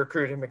Miami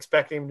recruited him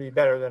expecting him to be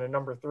better than a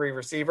number 3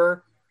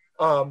 receiver.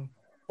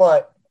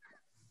 But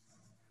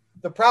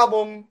the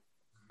problem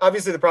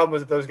was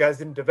that those guys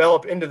didn't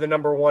develop into the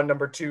number 1,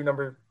 number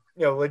 2,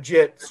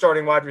 legit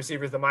starting wide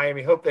receivers that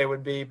Miami hoped they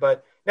would be.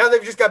 But now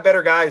they've just got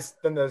better guys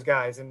than those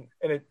guys. And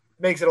it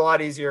makes it a lot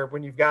easier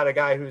when you've got a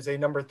guy who's a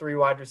number 3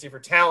 wide receiver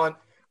talent,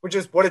 which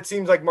is what it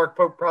seems like Mark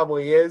Pope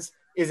probably is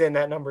in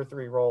that number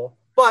 3 role.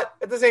 But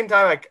at the same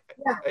time,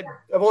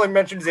 I've only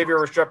mentioned Xavier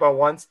Restrepo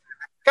once.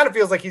 Kind of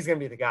feels like he's going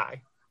to be the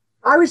guy.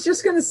 I was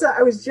just going to say,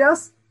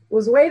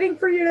 was waiting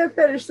for you to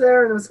finish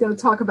there, and I was going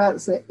to talk about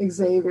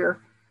Xavier.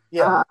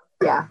 Yeah.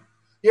 Yeah.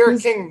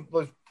 D'Eriq King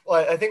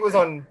I think was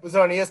on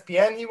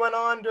ESPN. He went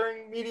on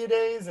during media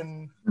days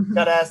and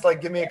got asked,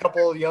 give me a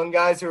couple of young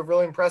guys who have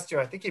really impressed you.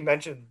 I think he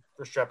mentioned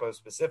Restrepo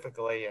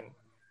specifically. And,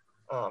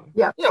 I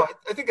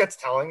think that's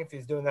telling if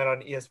he's doing that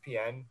on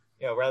ESPN,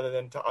 rather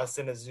than to us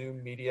in a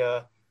Zoom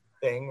media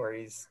thing where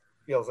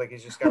feels like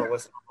he's just got to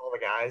listen to all the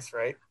guys,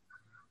 right?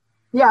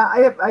 Yeah,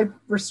 I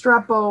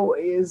Restrepo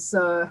is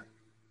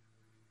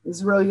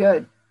really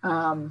good.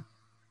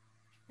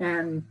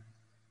 And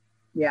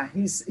yeah,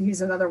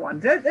 he's another one.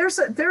 There's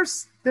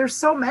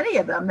so many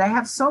of them. They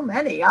have so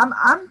many.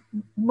 I'm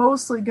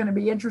mostly going to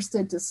be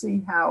interested to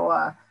see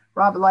how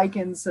Rob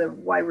Likens, the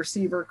wide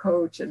receiver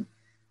coach, and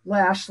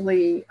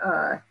Lashley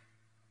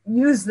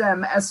use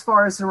them as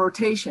far as the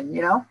rotation.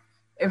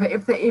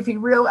 If he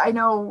really, I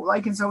know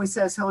Likens always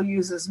says he'll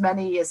use as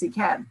many as he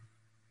can.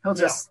 He'll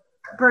just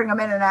bring them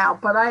in and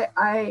out. But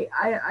I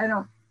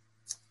don't.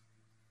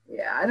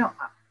 Yeah, I don't.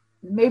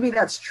 Maybe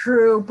that's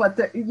true, but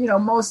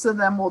most of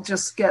them will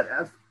just get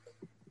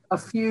a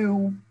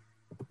few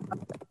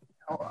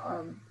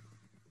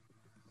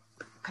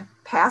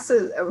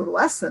passes,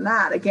 less than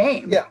that a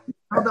game. Yeah,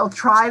 they'll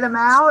try them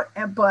out,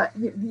 but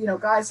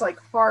guys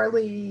like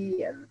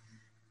Farley and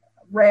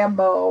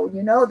Rambo,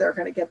 they're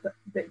going to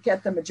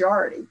get the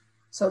majority.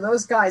 So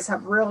those guys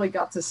have really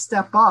got to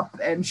step up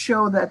and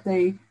show that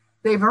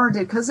they've earned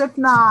it. Because if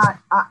not,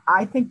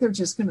 I think they're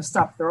just going to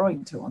stop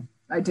throwing to them.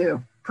 I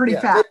do. Pretty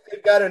fast.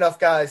 They've got enough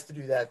guys to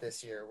do that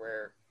this year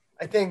where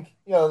I think,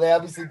 they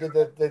obviously did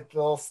the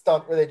little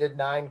stunt where they did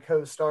 9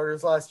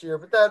 co-starters last year,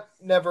 but that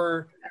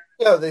never,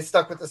 they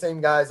stuck with the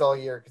same guys all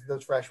year because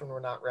those freshmen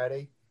were not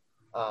ready.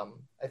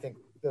 I think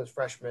those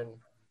freshmen,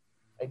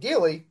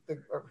 ideally,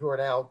 who are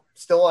now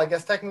still, I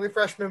guess, technically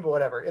freshmen, but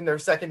whatever, in their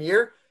second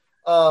year,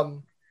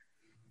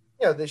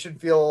 they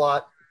should feel a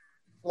lot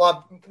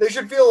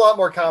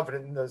more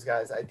confident in those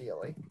guys,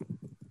 ideally.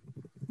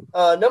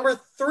 Number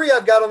 3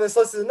 I've got on this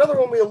list is another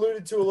one we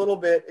alluded to a little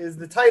bit, is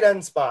the tight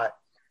end spot.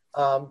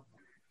 I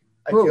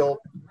feel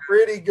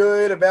pretty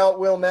good about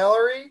Will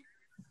Mallory,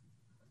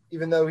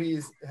 even though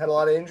he's had a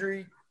lot of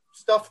injury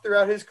stuff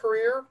throughout his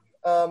career.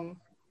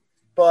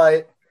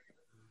 But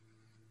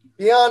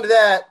beyond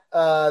that,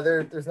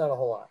 there's not a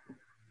whole lot.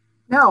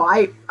 No,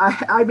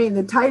 I mean,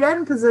 the tight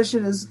end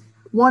position is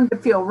one to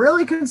feel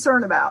really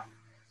concerned about.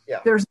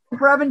 Yeah. There's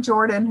Brevin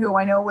Jordan, who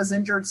I know was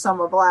injured some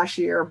of last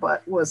year,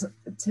 but was,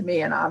 to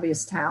me, an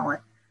obvious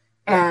talent.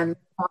 And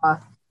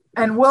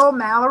Will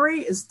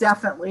Mallory is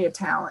definitely a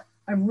talent.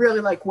 I really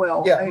like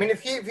Will. Yeah, I mean,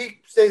 if he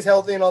stays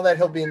healthy and all that,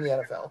 he'll be in the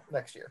NFL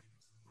next year.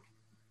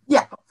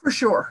 Yeah, for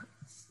sure.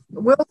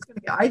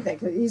 I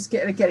think he's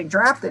getting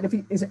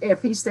drafted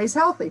if he stays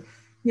healthy.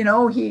 He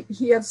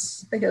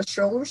has, I guess,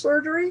 shoulder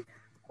surgery,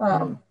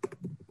 and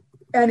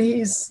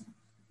he's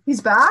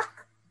back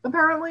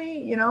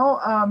apparently. He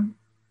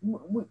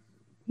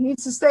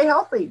needs to stay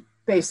healthy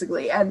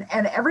basically, and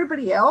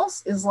everybody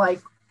else is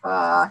like,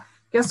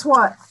 guess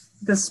what?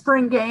 The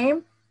spring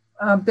game,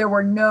 there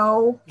were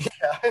no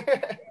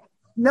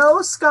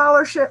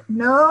scholarship,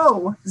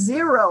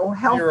 zero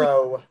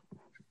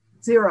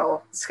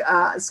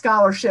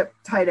scholarship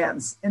tight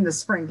ends in the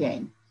spring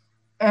game.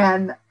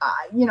 And,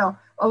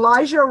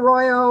 Elijah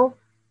Arroyo,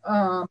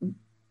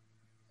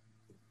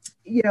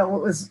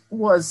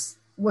 was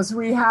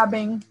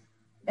rehabbing,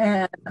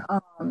 and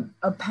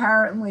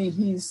apparently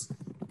he's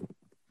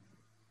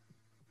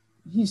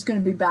going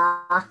to be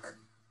back.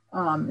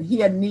 He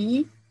had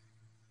knee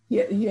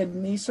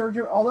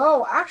surgery,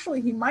 although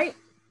actually he might,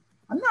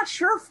 I'm not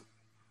sure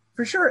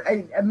for sure.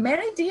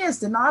 Manny Diaz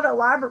did not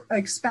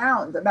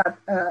expound about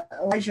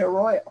Elijah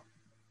Arroyo.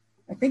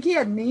 I think he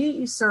had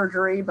knee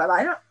surgery, but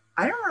I don't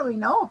really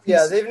know.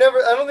 I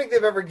don't think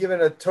they've ever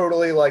given a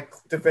totally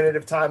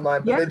definitive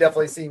timeline, but they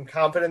definitely seem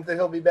confident that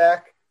he'll be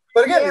back.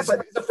 But again, he's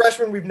a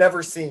freshman we've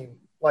never seen.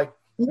 I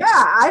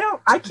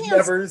can't.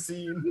 Never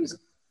seen.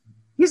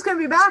 He's going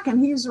to be back,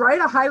 and he's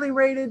a highly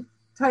rated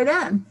tight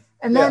end.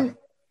 And then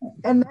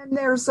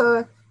there's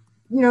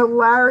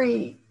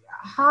Larry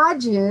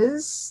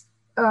Hodges,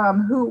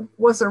 who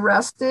was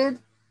arrested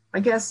I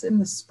guess in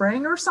the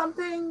spring or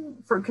something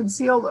for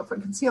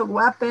concealed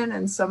weapon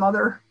and some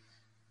other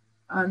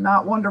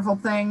not wonderful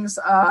things.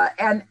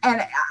 And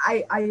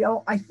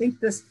I think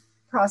the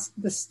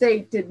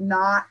state did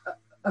not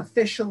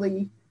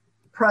officially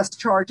press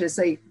charges.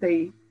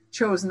 They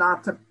chose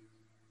not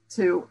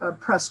to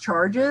press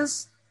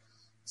charges.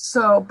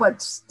 So,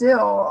 but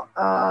still,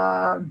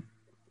 yeah,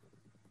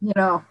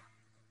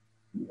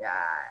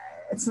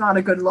 it's not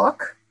a good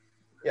look.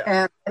 Yeah.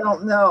 And I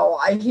don't know.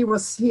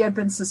 He had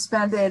been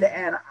suspended,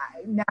 and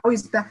now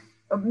he's back.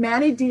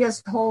 Manny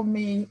Diaz told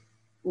me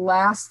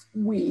last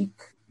week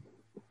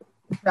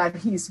that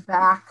he's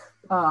back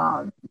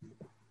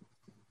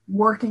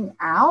working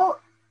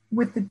out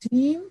with the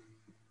team,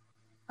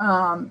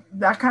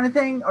 that kind of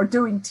thing, or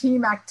doing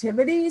team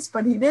activities.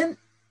 But he didn't.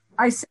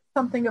 I said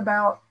something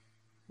about,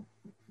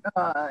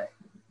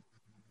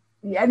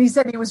 and he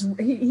said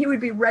he would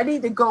be ready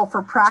to go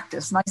for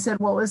practice. And I said,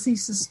 well, is he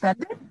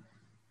suspended?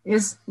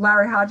 Is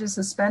Larry Hodges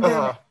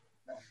suspended?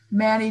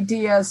 Manny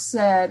Diaz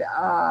said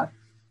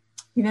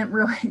he didn't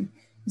really.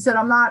 He said,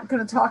 I'm not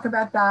going to talk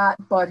about that,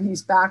 but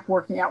he's back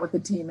working out with the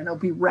team and he'll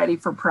be ready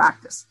for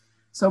practice.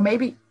 So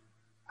maybe,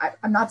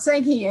 I'm not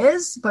saying he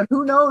is, but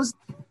who knows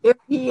if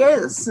he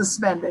is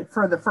suspended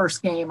for the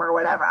first game or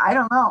whatever. I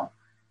don't know.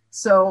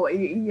 So,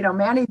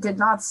 Manny did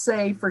not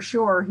say for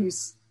sure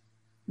he's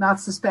not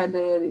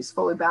suspended, he's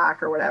fully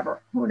back or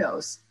whatever. Who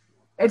knows?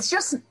 It's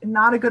just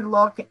not a good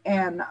look.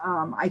 And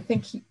I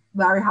think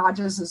Larry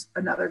Hodges is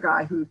another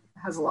guy who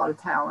has a lot of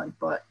talent,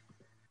 but,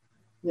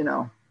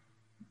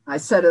 I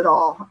said it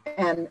all.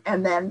 And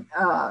then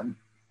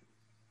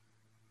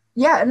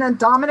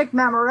Dominic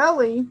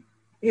Mammarelli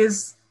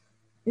is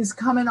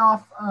coming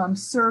off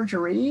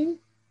surgery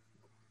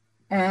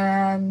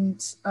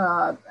and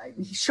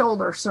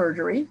shoulder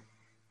surgery.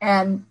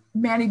 And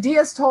Manny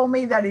Diaz told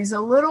me that he's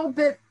a little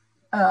bit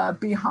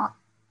behind.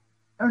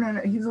 Oh,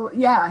 no, he's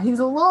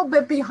a little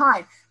bit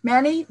behind.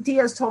 Manny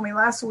Diaz told me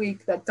last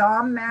week that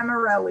Dom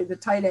Mammarelli, the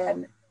tight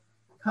end,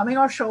 coming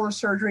off shoulder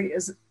surgery,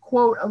 is,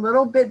 quote, a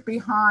little bit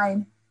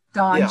behind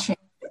Don Champion.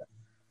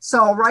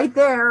 So right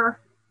there,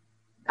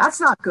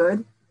 that's not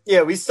good.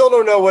 Yeah, we still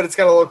don't know what it's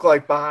going to look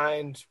like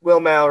behind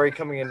Will Mallory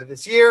coming into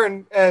this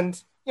year.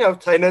 And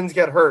tight ends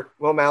get hurt.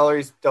 Will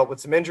Mallory's dealt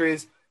with some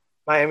injuries.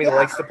 Miami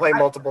likes to play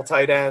multiple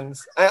tight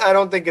ends. I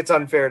don't think it's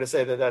unfair to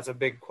say that that's a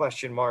big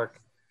question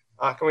mark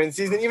coming in the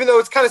season, even though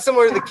it's kind of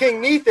similar to the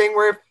King knee thing,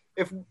 where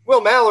if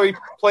Will Mallory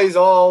plays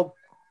all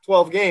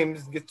 12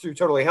 games, gets through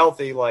totally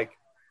healthy,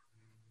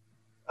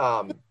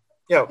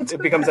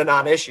 it becomes a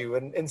non-issue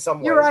in some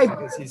ways. You're right,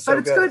 because he's so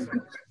but it's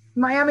good.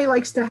 Miami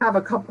likes to have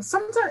a couple.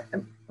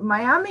 Sometimes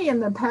Miami in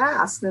the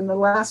past, in the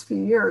last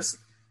few years,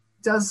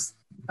 does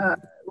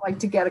like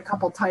to get a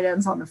couple tight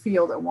ends on the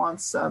field at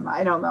once.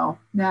 I don't know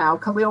now.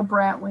 Khalil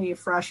Brantley,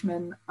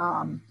 freshman.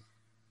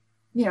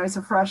 He's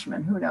a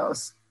freshman. Who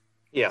knows?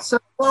 Yeah. So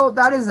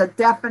that is a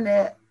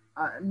definite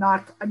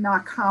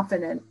not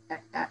confident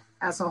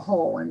as a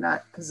whole in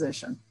that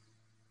position.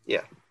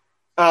 Yeah.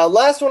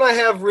 Last one I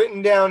have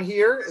written down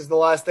here is the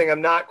last thing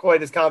I'm not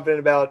quite as confident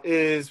about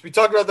is we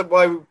talked about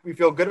why we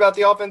feel good about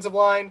the offensive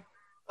line.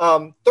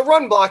 The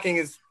run blocking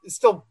is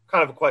still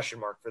kind of a question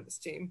mark for this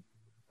team.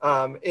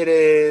 It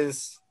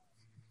is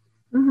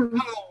kind of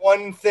the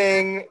one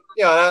thing,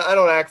 I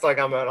don't act like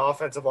I'm an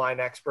offensive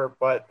line expert,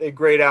 but they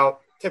grade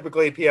out,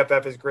 typically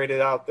PFF is graded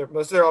out.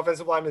 Most of their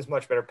offensive linemen is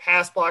much better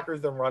pass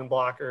blockers than run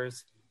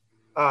blockers.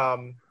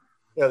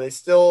 They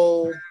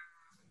still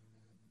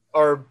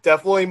are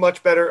definitely a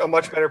much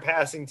better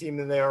passing team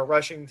than they are a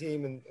rushing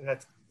team. And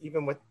that's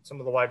even with some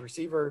of the wide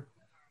receiver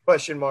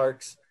question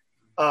marks.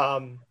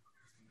 And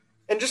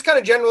just kind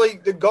of generally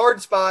the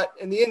guard spot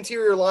and the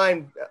interior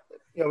line,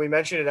 we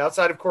mentioned it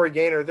outside of Corey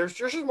Gaynor, there's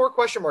just more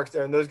question marks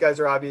there. And those guys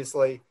are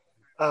obviously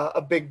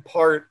a big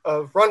part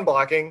of run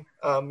blocking.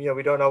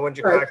 We don't know when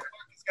Jakai Clark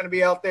is going to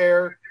be out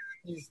there.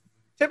 He's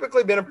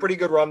typically been a pretty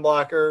good run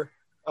blocker.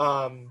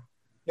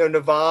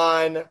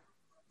 Navon,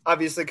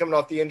 obviously coming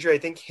off the injury, I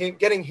think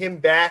getting him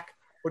back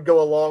would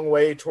go a long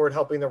way toward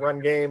helping the run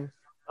game.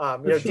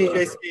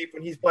 DJ Skeet,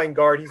 when he's playing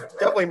guard, he's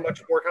definitely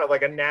much more kind of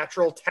like a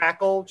natural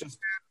tackle, just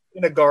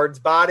in a guard's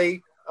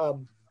body, a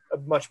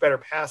much better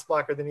pass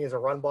blocker than he is a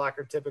run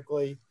blocker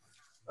typically.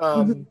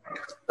 So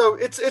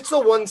it's the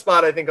one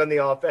spot I think on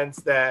the offense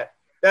that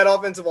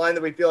offensive line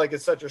that we feel like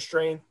is such a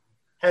strength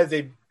has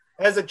a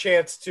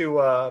chance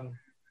to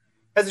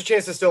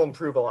still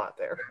improve a lot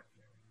there.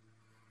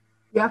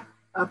 Yeah.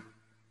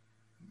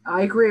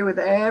 I agree with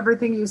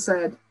everything you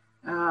said.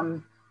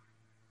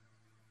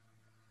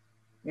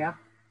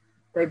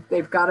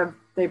 They've got to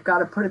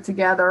put it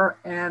together,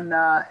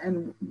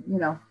 and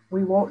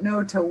we won't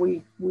know till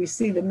we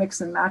see the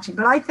mix and matching.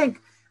 But I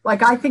think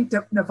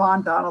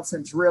Navon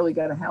Donaldson's really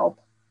going to help.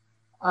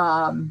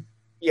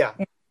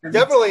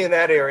 Definitely in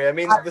that area. I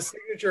mean, the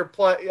signature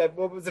play.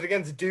 What was it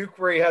against Duke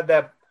where he had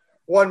that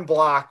one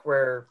block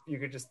where you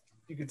could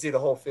see the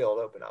whole field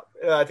open up?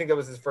 I think that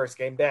was his first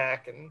game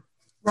back, and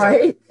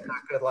right,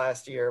 not good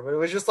last year. But it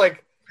was just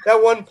like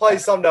that one play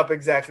summed up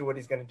exactly what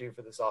he's going to do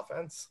for this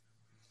offense.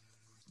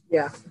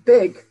 Yeah,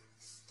 big.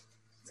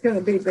 going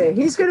to be big.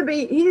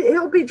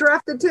 He'll be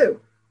drafted too.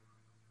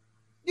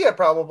 Yeah,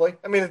 probably.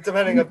 I mean, it's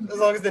depending on, as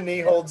long as the knee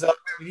holds up,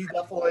 he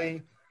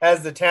definitely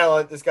has the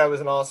talent. This guy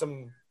was an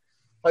awesome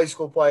high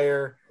school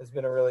player, has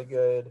been a really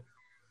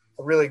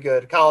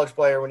good college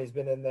player when he's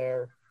been in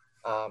there.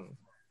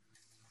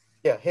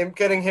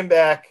 Getting him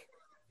back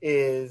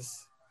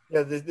is,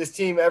 this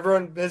team,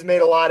 everyone has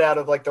made a lot out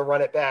of like the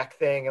run it back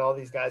thing and all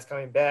these guys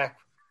coming back.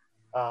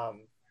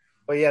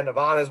 But yeah,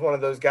 Navon is one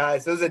of those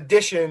guys, those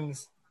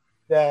additions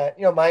that,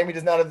 Miami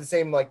does not have the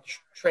same like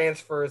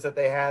transfers that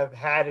they have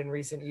had in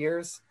recent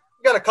years.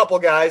 We got a couple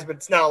guys, but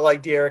it's not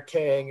like De'Aaron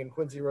King and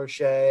Quincy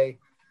Roche.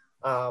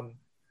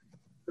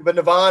 But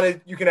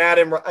Navon, you can add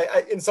him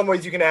in some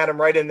ways. You can add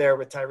him right in there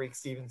with Tyreek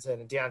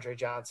Stevenson and DeAndre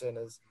Johnson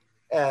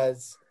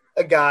as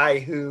a guy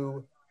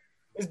who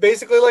is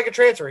basically like a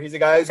transfer. He's a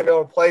guy who's going to be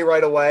able to play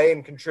right away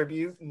and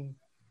contribute, and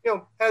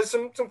has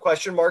some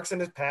question marks in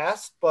his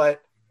past,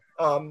 but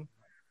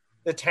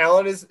the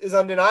talent is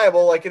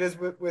undeniable, like it is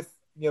with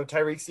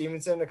Tyreek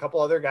Stevenson and a couple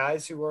other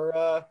guys who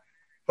are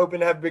hoping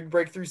to have big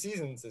breakthrough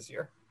seasons this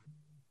year.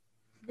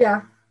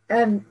 Yeah,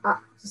 and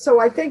so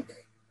I think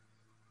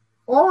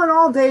all in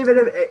all, David,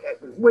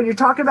 when you're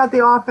talking about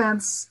the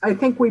offense, I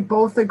think we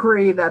both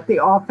agree that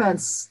the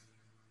offense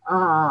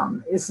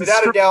is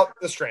without a doubt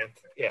the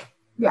strength. Yeah.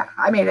 Yeah,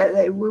 I mean,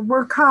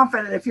 we're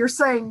confident. If you're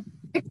saying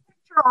picture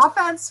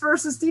offense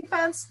versus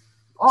defense,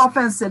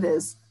 offense it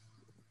is.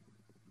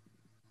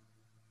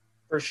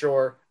 For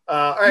sure.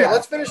 All right,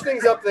 Let's finish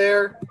things up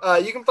there.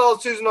 You can follow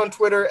Susan on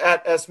Twitter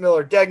at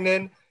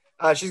 @smillerdegnan.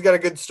 She's got a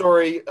good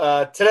story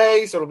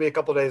today, so it'll be a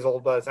couple days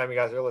old by the time you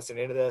guys are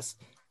listening to this,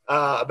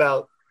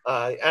 about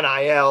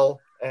NIL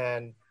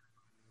and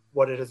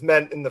what it has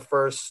meant in the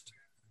first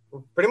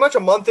pretty much a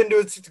month into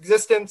its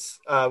existence,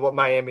 what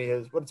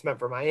it's meant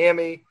for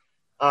Miami.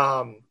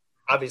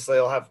 Obviously,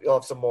 you'll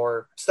have some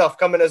more stuff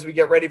coming as we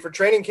get ready for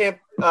training camp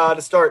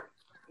to start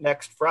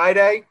next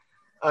Friday.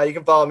 You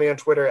can follow me on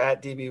Twitter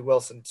at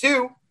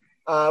DBWilson2.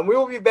 We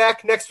will be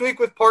back next week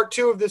with part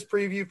 2 of this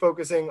preview,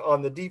 focusing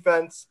on the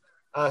defense.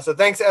 So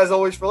thanks, as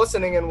always, for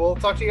listening, and we'll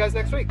talk to you guys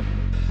next week.